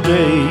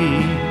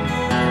today.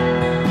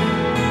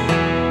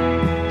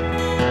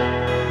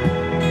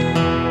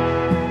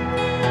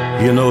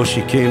 You know,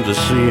 she came to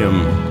see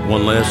him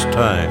one last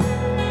time.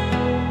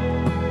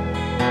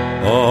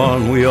 Oh,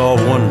 and we all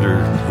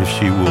wondered if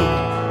she would.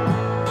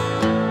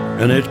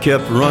 And it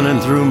kept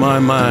running through my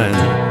mind.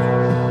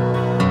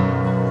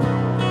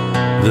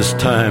 This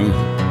time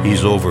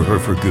he's over her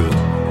for good.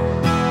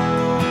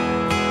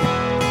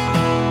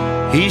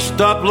 He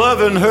stopped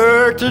loving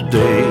her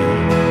today.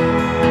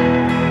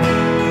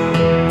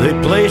 They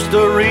placed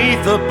a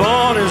wreath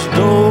upon his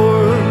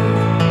door.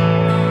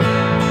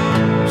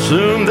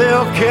 Soon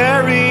they'll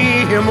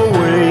carry him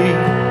away.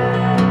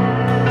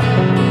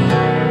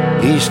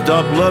 He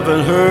stopped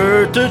loving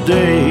her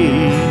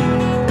today.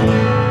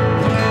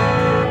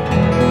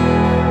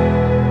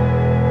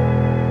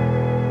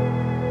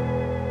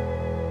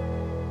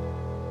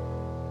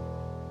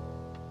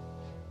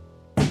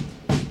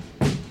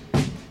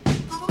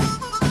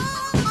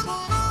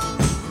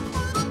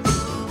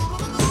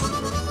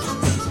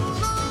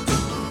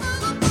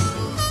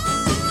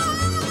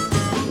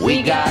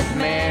 We got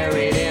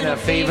married in a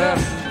fever,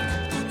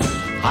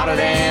 hotter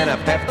than a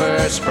pepper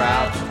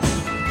sprout.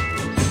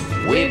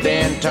 We've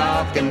been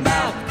talking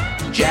about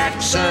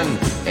Jackson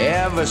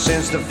ever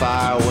since the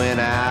fire went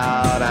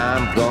out.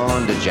 I'm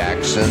going to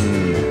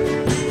Jackson,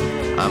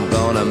 I'm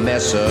gonna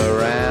mess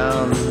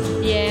around.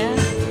 Yeah?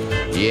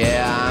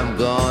 Yeah, I'm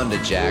going to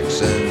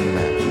Jackson,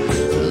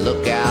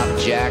 look out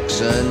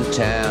Jackson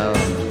Town.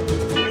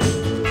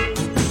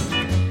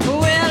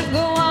 Well,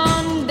 go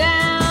on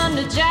down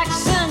to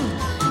Jackson,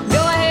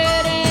 go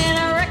ahead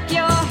and wreck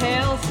your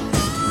health.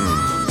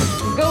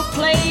 Go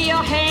play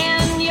your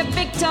hand, you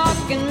big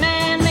talking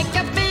man, make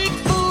a big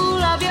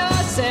fool of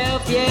yourself.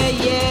 yourself, yeah,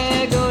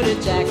 yeah, go to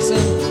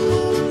Jackson.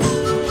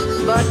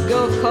 But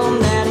go comb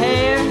that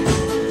hair.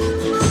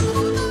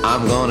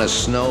 I'm gonna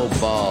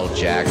snowball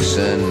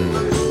Jackson.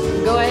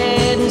 Go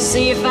ahead and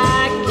see if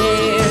I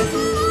care.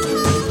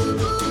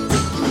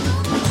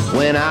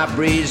 When I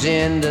breeze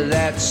into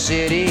that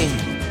city,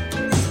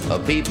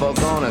 people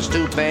gonna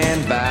stoop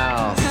and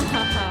bow.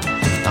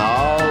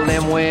 All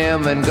them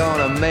women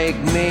gonna make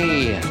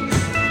me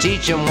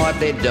teach them what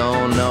they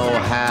don't know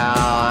how.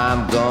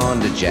 I'm going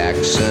to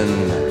Jackson.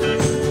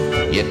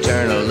 You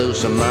turn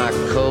loose of my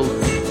coat,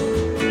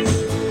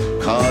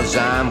 'cause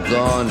I'm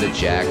going to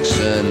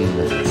Jackson.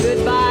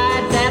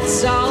 Goodbye,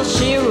 that's all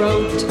she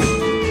wrote.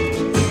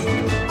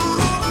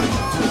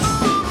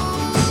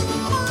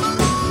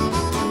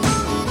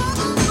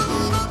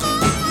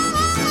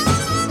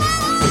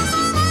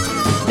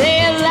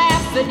 They'll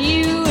laugh at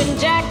you in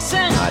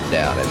Jackson. I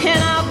doubt it.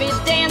 And I'll be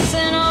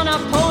dancing on a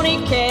pony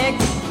keg.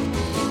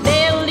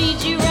 They'll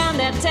lead you around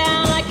that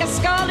town like a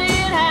scalded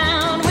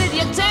hound with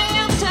your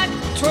tail tucked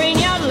between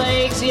your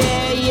legs.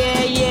 Yeah,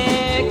 yeah,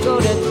 yeah, go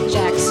to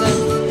Jackson,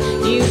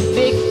 you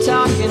big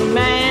talking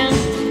man.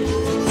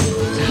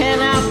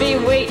 And I'll be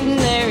waiting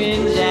there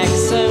in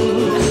Jackson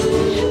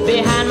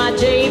behind my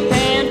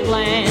J-Pan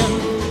plan.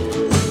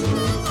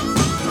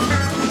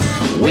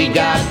 We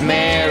got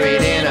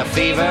married in a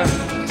fever,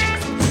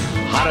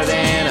 hotter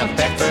than a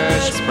pepper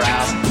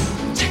sprout.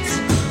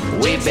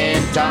 We've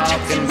been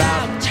talking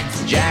about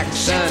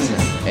Jackson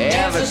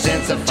ever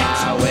since the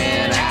fire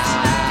went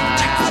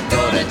out.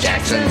 Go to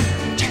Jackson,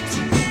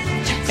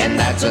 and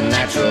that's a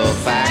natural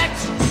fact.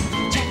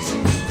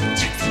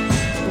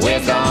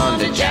 We're gone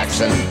to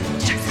Jackson,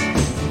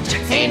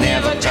 ain't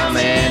never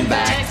coming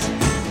back.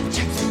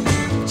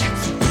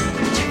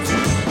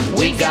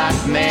 We got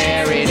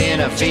married in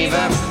a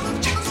fever,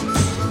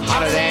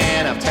 hotter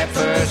than a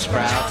pepper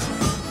sprout.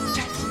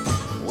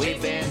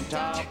 We've been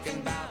talking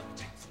about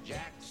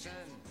Jackson.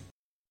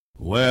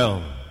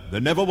 Well,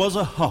 there never was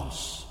a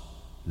house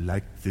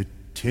like the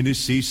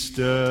Tennessee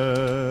Stud.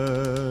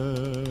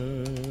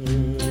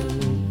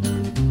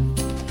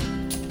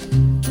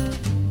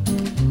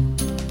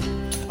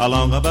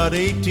 Along about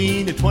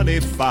 18 to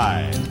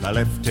 25, I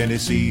left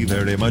Tennessee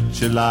very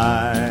much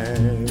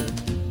alive.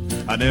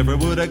 I never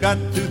would have got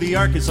through the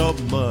Arkansas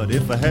mud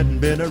if I hadn't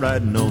been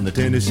a-riding on the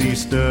Tennessee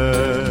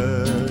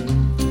Stud.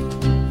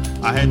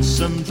 I had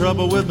some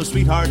trouble with my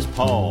sweetheart's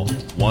paw.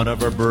 One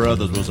of her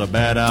brothers was a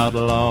bad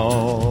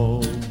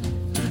outlaw.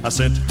 I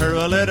sent her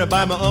a letter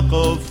by my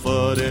Uncle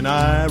Fudd, and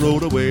I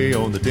rode away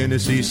on the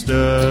Tennessee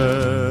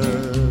Stud.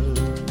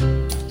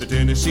 The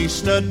Tennessee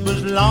Stud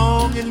was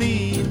long and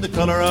lean, the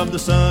color of the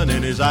sun,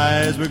 and his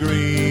eyes were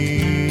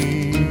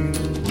green.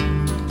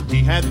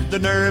 He had the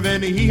nerve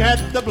and he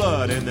had the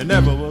blood, and there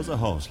never was a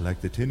horse like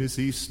the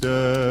Tennessee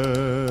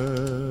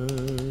Stud.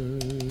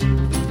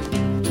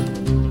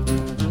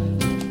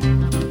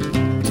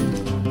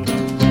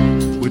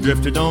 We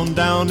drifted on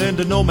down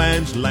into no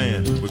man's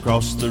land. We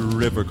crossed the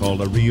river called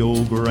the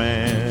Rio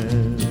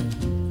Grande.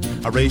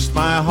 I raced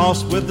my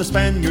horse with the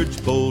Spaniard's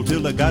bowl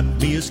till I got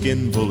me a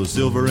skin full of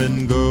silver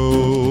and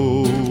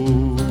gold.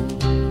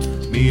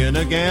 Me and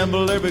a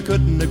gambler, we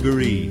couldn't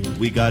agree.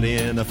 We got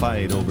in a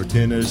fight over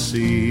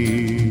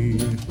Tennessee.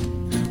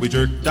 We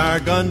jerked our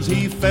guns,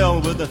 he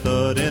fell with a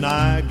thud, and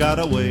I got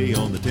away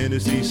on the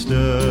Tennessee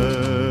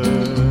Stud.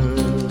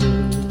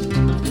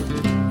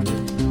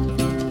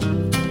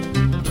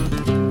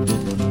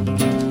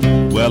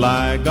 Well,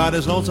 I got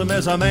as lonesome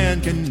as a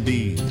man can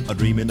be,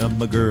 a-dreaming of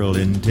my girl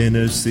in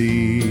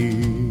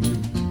Tennessee.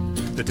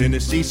 The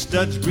Tennessee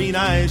Stud's green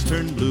eyes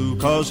turned blue,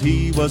 'cause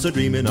he was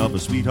a-dreaming of a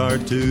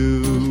sweetheart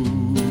too.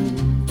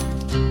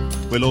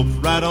 We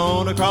loped right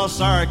on across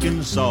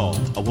Arkansas.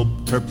 I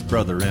whooped her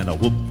brother and I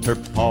whooped her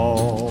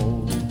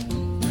paw.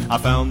 I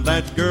found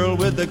that girl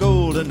with the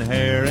golden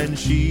hair, and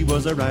she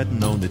was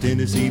a-riding on the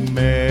Tennessee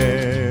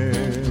mare.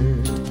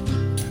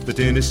 The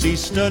Tennessee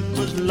Stud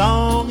was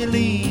long and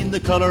lean,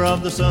 the color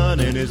of the sun,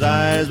 and his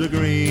eyes were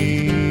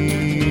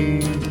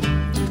green.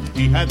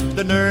 He had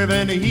the nerve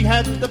and he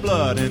had the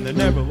blood, and there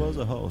never was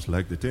a horse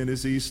like the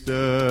Tennessee Stud.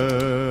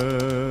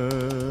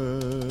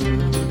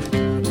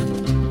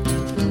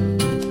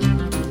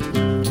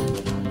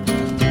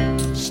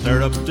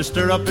 Stir up to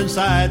stir up and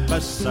side by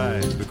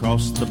side, we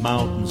crossed the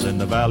mountains and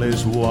the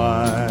valleys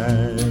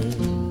wide.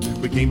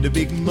 We came to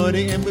Big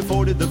Muddy and we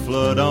forded the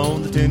flood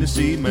on the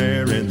Tennessee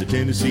mare and the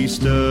Tennessee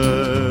Stud.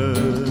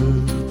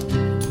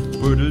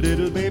 Put a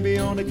little baby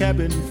on the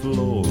cabin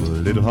floor,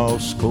 little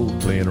house coat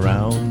playing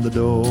around the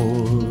door.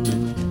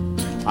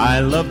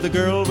 I love the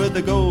girl with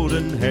the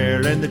golden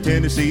hair, and the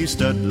Tennessee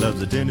Stud loves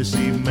the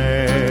Tennessee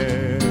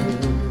mare.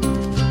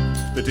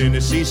 The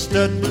Tennessee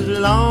Stud was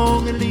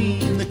long and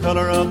lean, the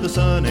color of the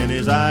sun, and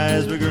his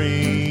eyes were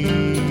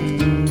green.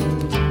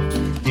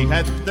 He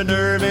had the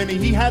nerve and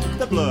he had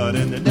the blood,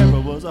 and there never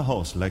was a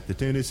horse like the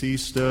Tennessee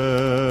Stud.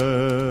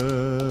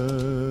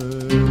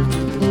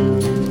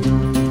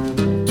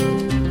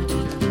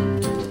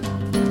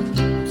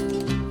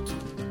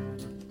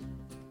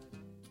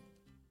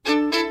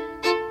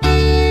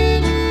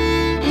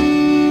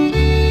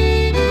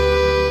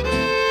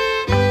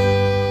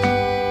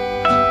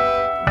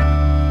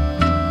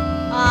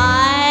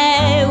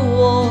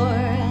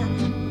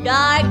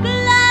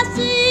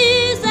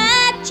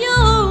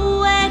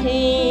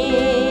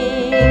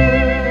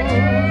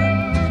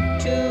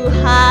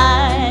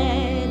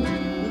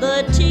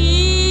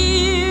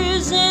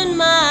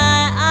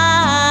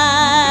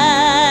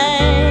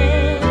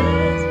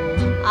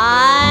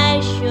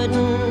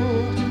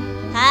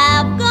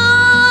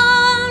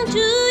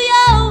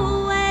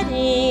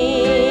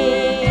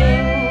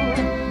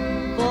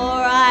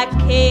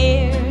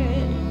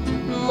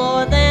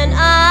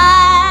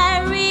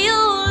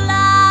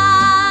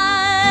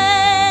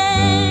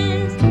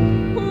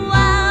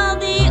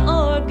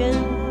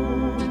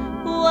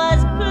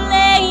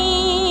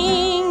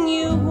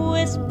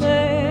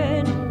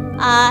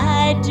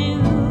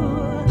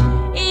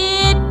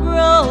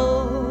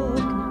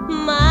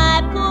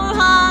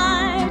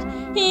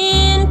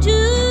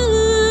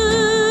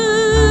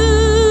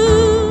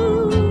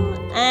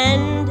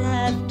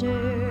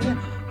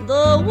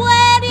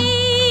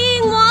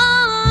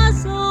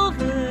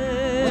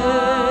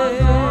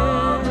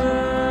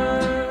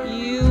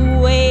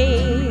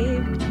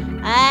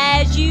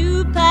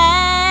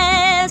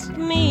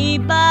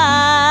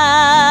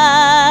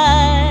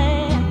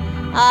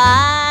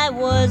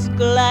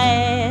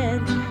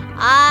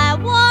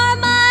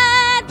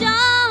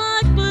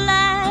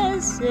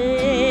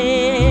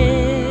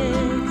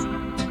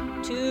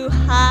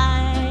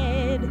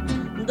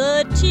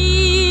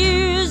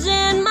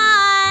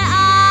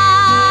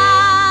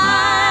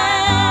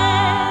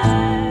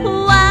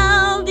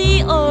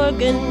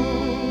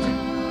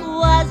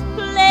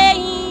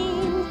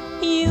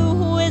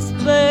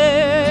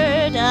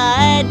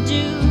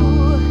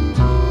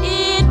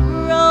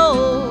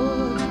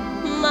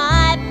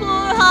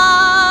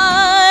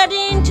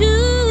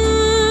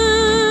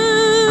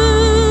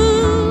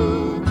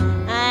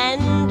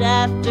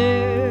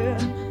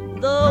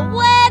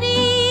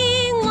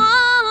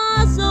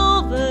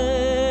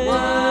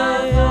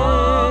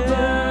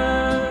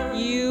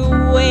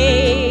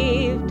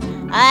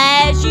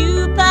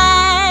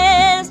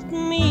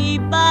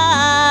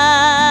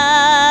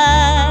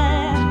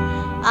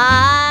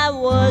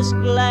 was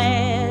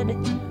glad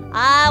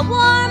I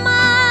wore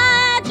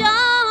my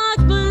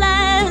dark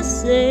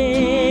glasses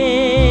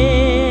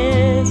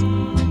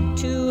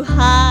to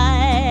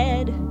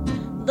hide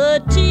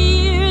the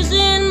tears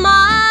in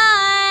my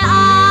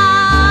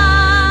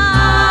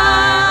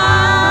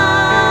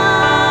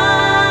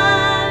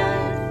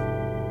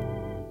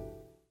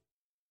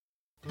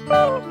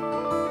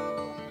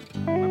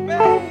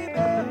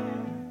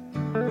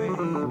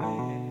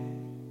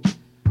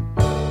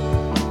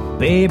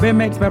Baby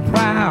makes me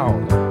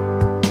proud.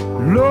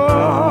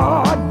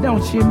 Lord,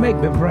 don't she make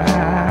me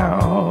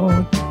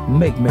proud?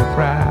 Make me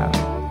proud.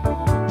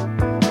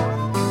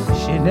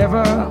 She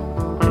never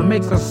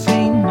makes a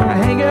scene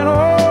hanging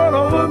all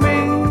over me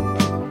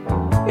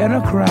in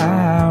a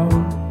crowd.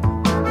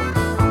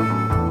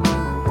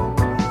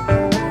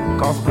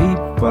 'Cause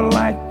people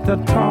like to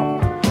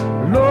talk.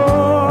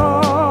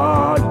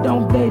 Lord,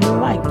 don't they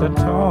like to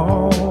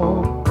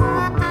talk?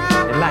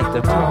 They like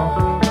to talk.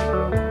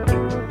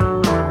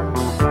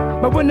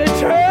 But when they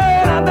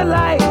turn on the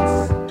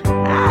lights,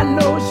 I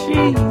know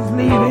she's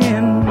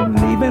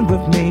leaving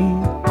with me.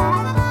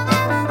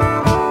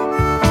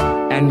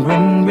 And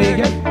when we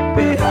get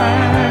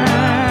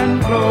behind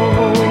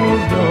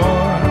closed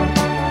doors,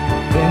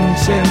 then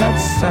she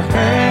lets her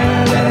hair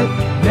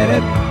let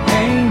it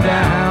hang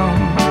down.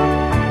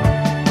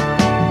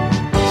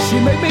 She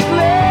make me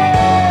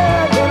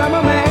glad that I'm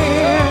a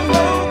man,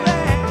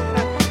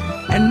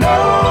 and no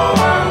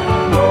one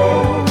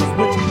knows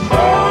which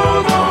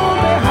goes on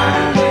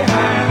behind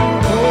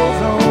closed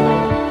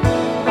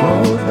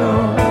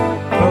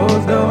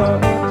door.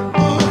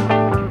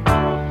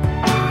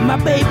 My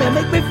baby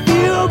make me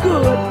feel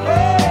good.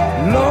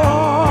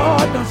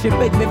 Lord, don't she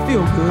make me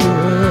feel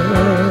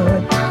good?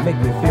 Make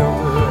me feel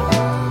good.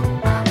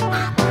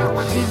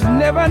 She's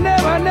never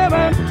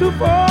too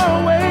far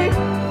away.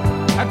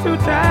 I'm too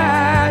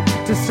tired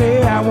to say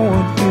I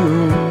want you.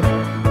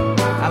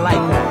 I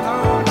like that.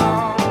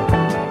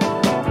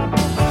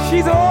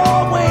 She's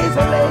always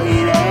a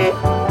lady,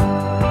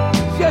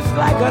 just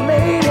like a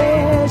lady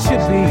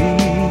should be.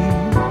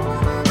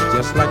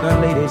 Just like a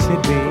lady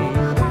should be.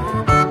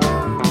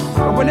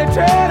 But when they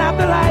turn out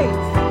the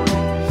lights,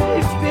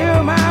 she's still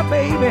my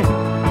baby.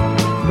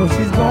 No,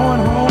 she's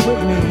going home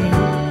with me.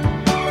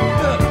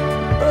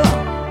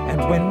 And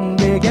when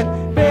they get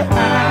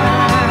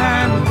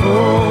behind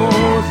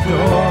closed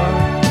door,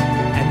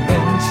 and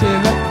then she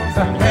lets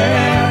her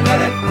hair let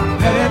it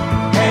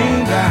hang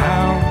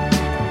down,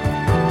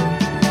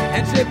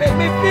 and she make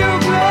me feel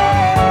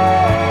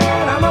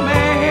glad I'm a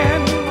man.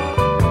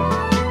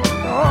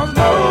 Oh,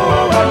 no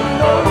one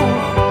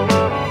knows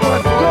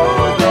what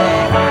goes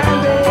behind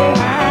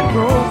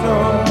closed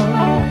door,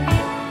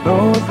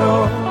 closed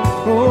door,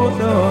 closed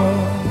door,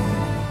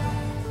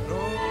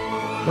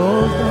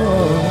 closed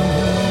door.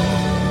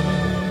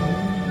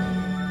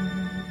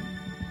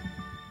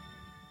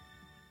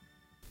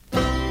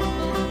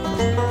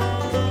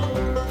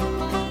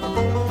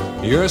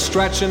 You're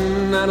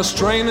stretching and a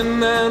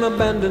straining and a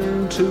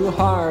bending too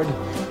hard,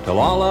 till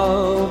all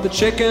of the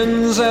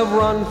chickens have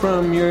run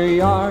from your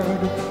yard.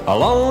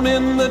 Alone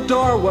in the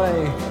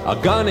doorway, a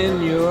gun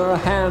in your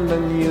hand,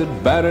 and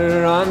you'd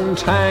better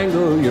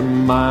untangle your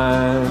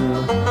mind.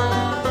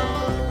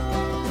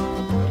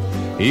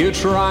 You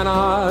try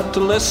not to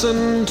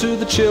listen to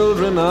the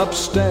children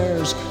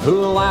upstairs,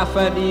 who laugh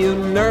at you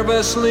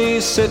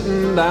nervously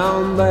sitting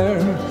down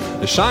there.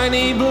 The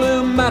shiny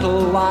blue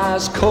metal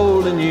lies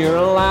cold in your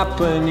lap,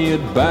 and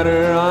you'd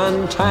better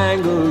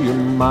untangle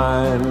your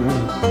mind.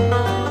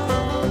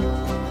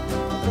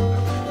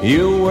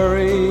 You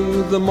worry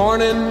the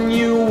morning,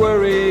 you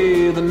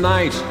worry the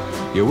night.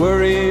 You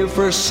worry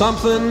for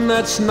something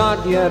that's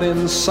not yet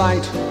in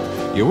sight.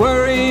 Your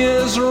worry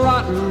is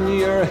rotten,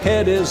 your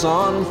head is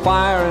on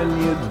fire, and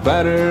you'd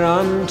better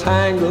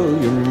untangle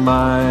your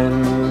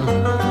mind.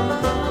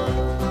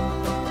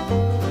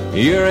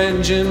 Your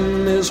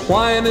engine is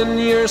whining,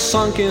 you're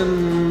sunk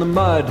in the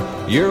mud.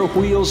 Your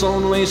wheels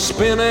only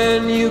spin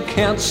and you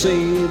can't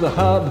see the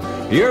hub.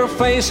 Your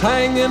face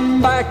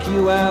hanging back,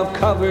 you have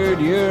covered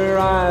your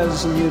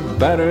eyes, and you'd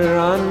better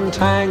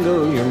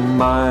untangle your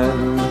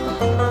mind.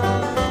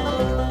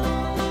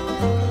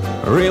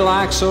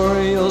 Relax or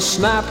you'll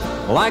snap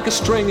like a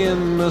string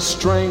in a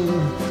string.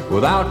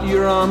 Without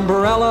your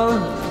umbrella,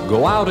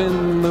 go out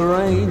in the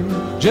rain.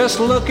 Just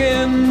look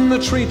in the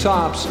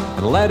treetops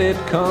and let it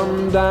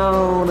come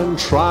down, and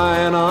try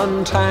and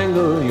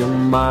untangle your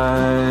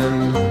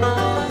mind.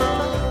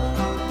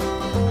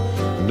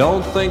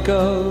 Don't think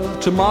of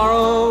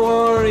tomorrow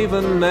or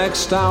even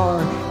next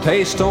hour.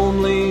 Taste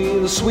only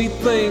the sweet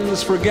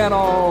things, forget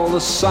all the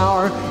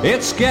sour.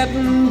 It's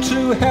getting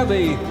too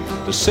heavy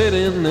to sit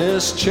in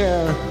this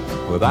chair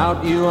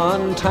without you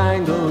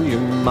untangle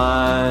your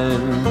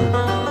mind.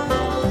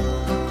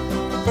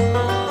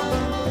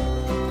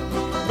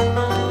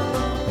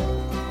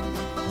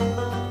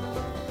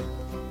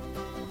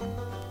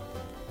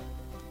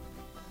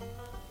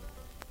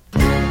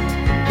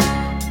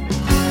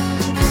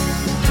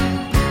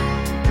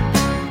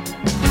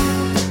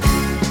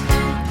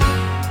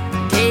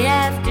 Day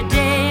after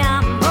day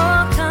I'm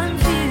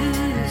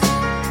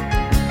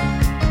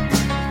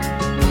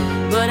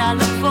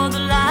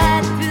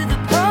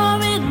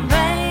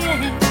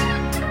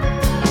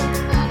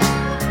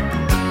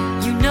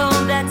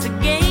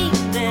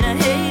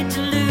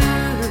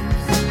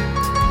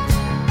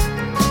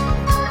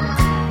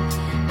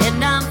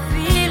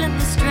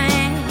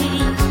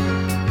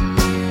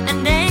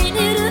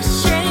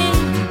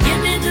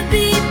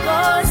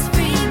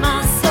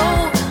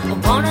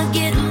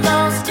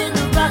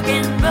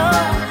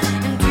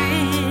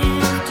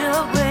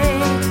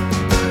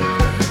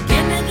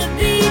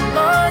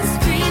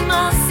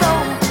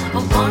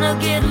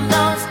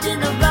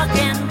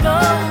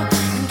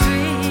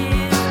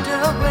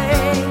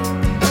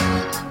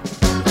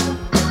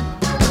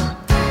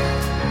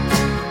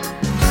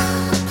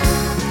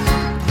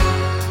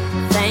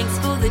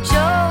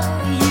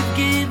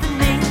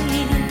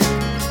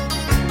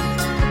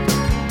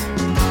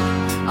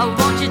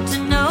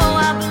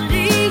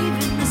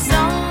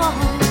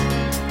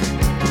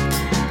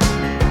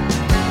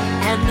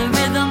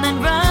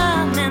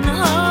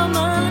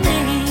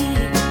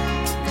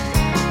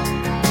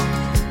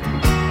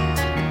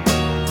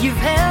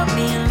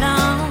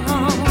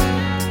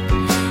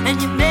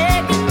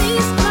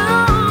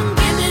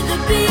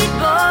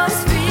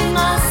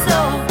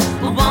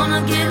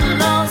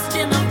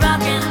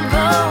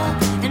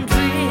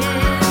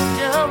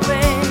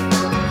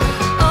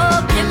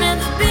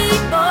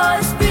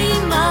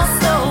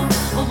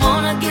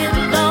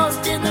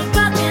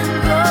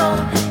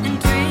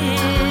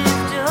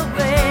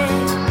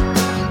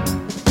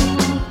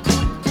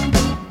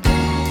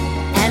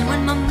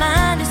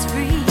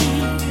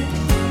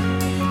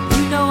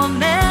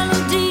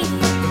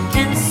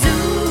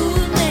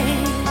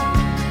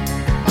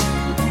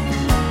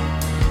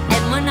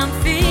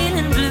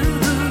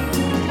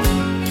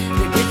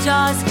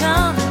voice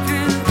coming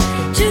through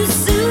to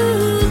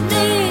soothe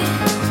me.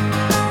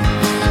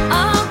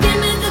 Oh, give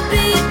me the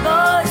beat,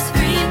 boys,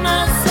 free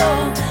my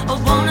soul. I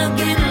wanna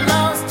get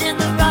lost in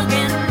the rock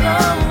and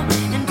roll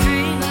and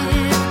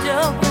drift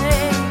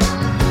away.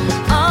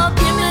 Oh,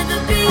 give me the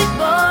beat,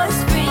 boys,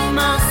 free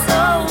my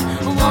soul.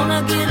 I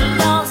wanna get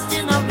lost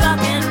in the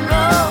rock and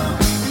roll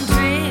and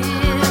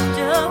drift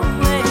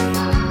away.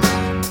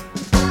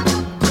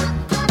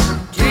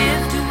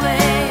 Drift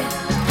away.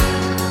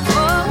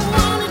 Oh, I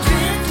wanna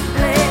drift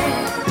away.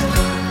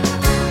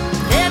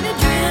 Let me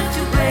drift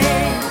away.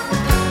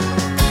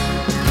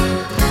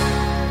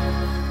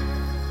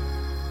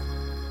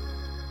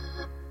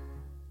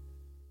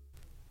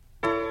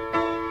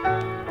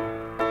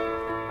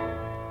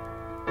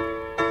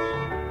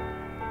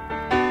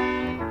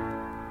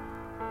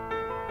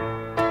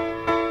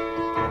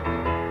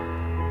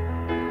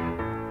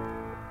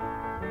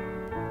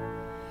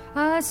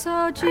 I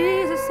saw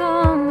Jesus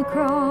on the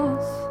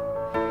cross,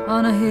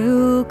 on a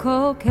hill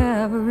called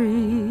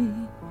Calvary.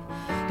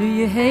 Do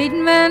you hate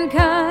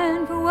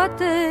mankind for what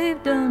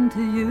they've done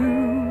to you?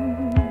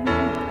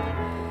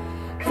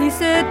 He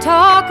said,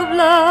 talk of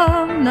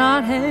love,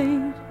 not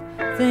hate.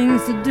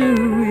 Things to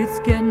do, it's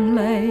getting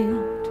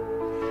late.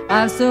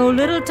 I've so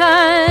little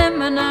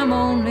time and I'm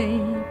only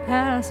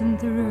passing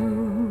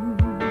through.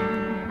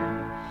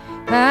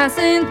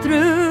 Passing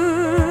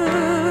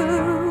through,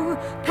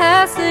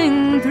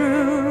 passing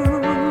through.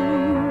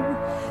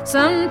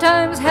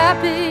 Sometimes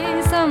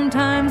happy,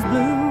 sometimes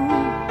blue.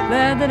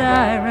 Glad that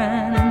I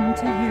ran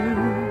into you.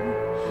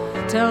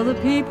 Tell the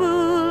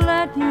people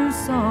that you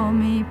saw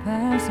me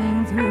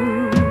passing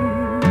through.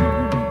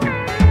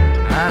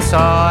 I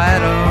saw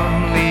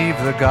Adam leave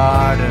the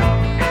garden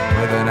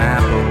with an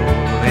apple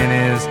in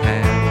his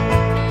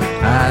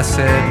hand. I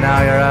said, now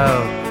you're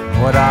out,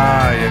 what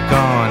are you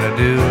gonna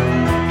do?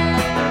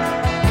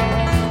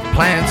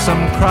 Plant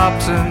some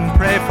crops and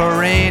pray for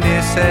rain,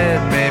 he said.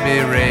 Maybe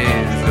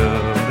raise a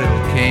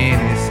little cane,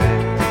 he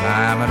said.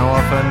 I'm an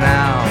orphan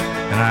now,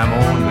 and I'm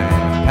only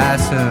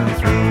passing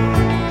through.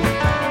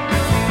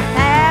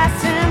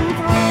 Passing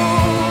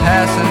through,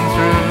 Passing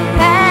through.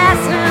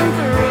 passing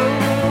through.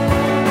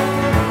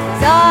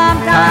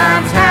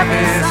 Sometimes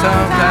happy,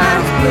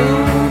 sometimes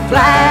blue.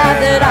 Glad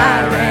that I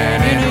ran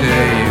into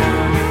you.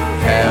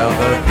 Tell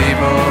the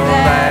people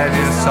that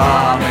you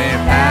saw me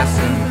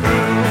passing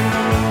through.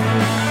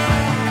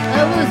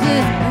 I was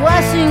at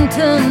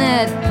Washington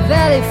at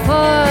Valley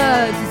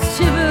Forge,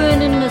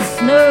 shivering in the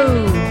snow.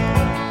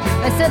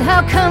 I said,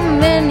 how come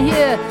men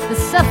here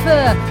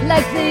suffer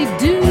like they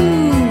do?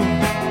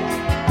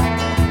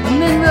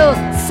 Men will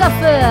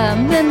suffer,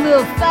 men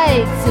will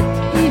fight,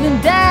 even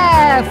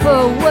die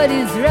for what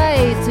is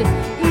right,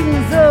 even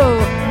though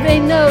they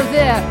know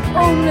they're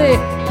only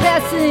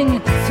passing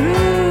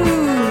through.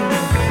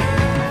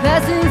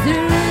 Passing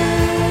through,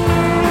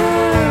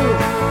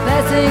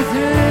 passing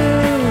through.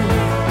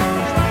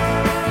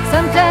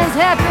 Sometimes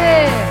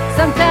happy,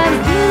 sometimes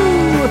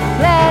blue.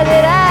 Glad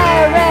that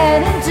I ran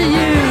into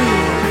you.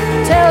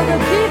 Tell the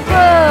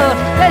people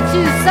that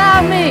you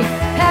saw me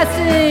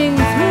passing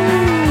through.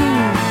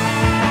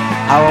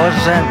 I was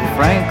at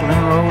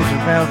Franklin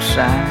Roosevelt's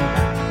side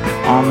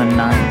on the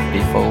night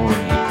before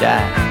he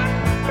died.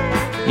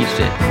 He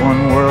said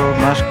one world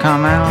must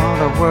come out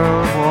of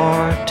World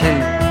War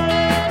II.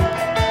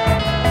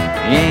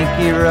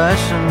 Yankee,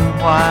 Russian,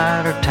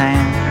 white or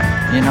tan,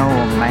 you know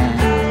a man,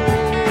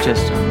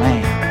 just a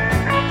man.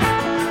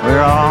 We're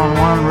all on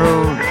one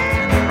road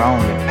and they're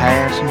only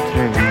passing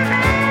through.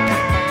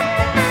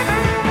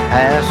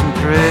 Passing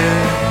through,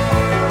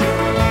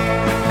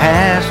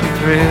 passing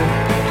through.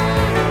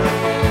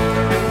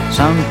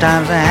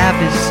 Sometimes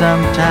happy,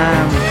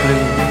 sometimes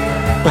blue.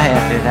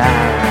 Glad that I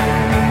ran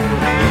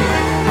into you.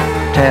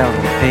 Tell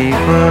the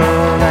people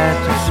that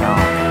you saw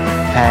me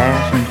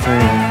passing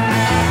through.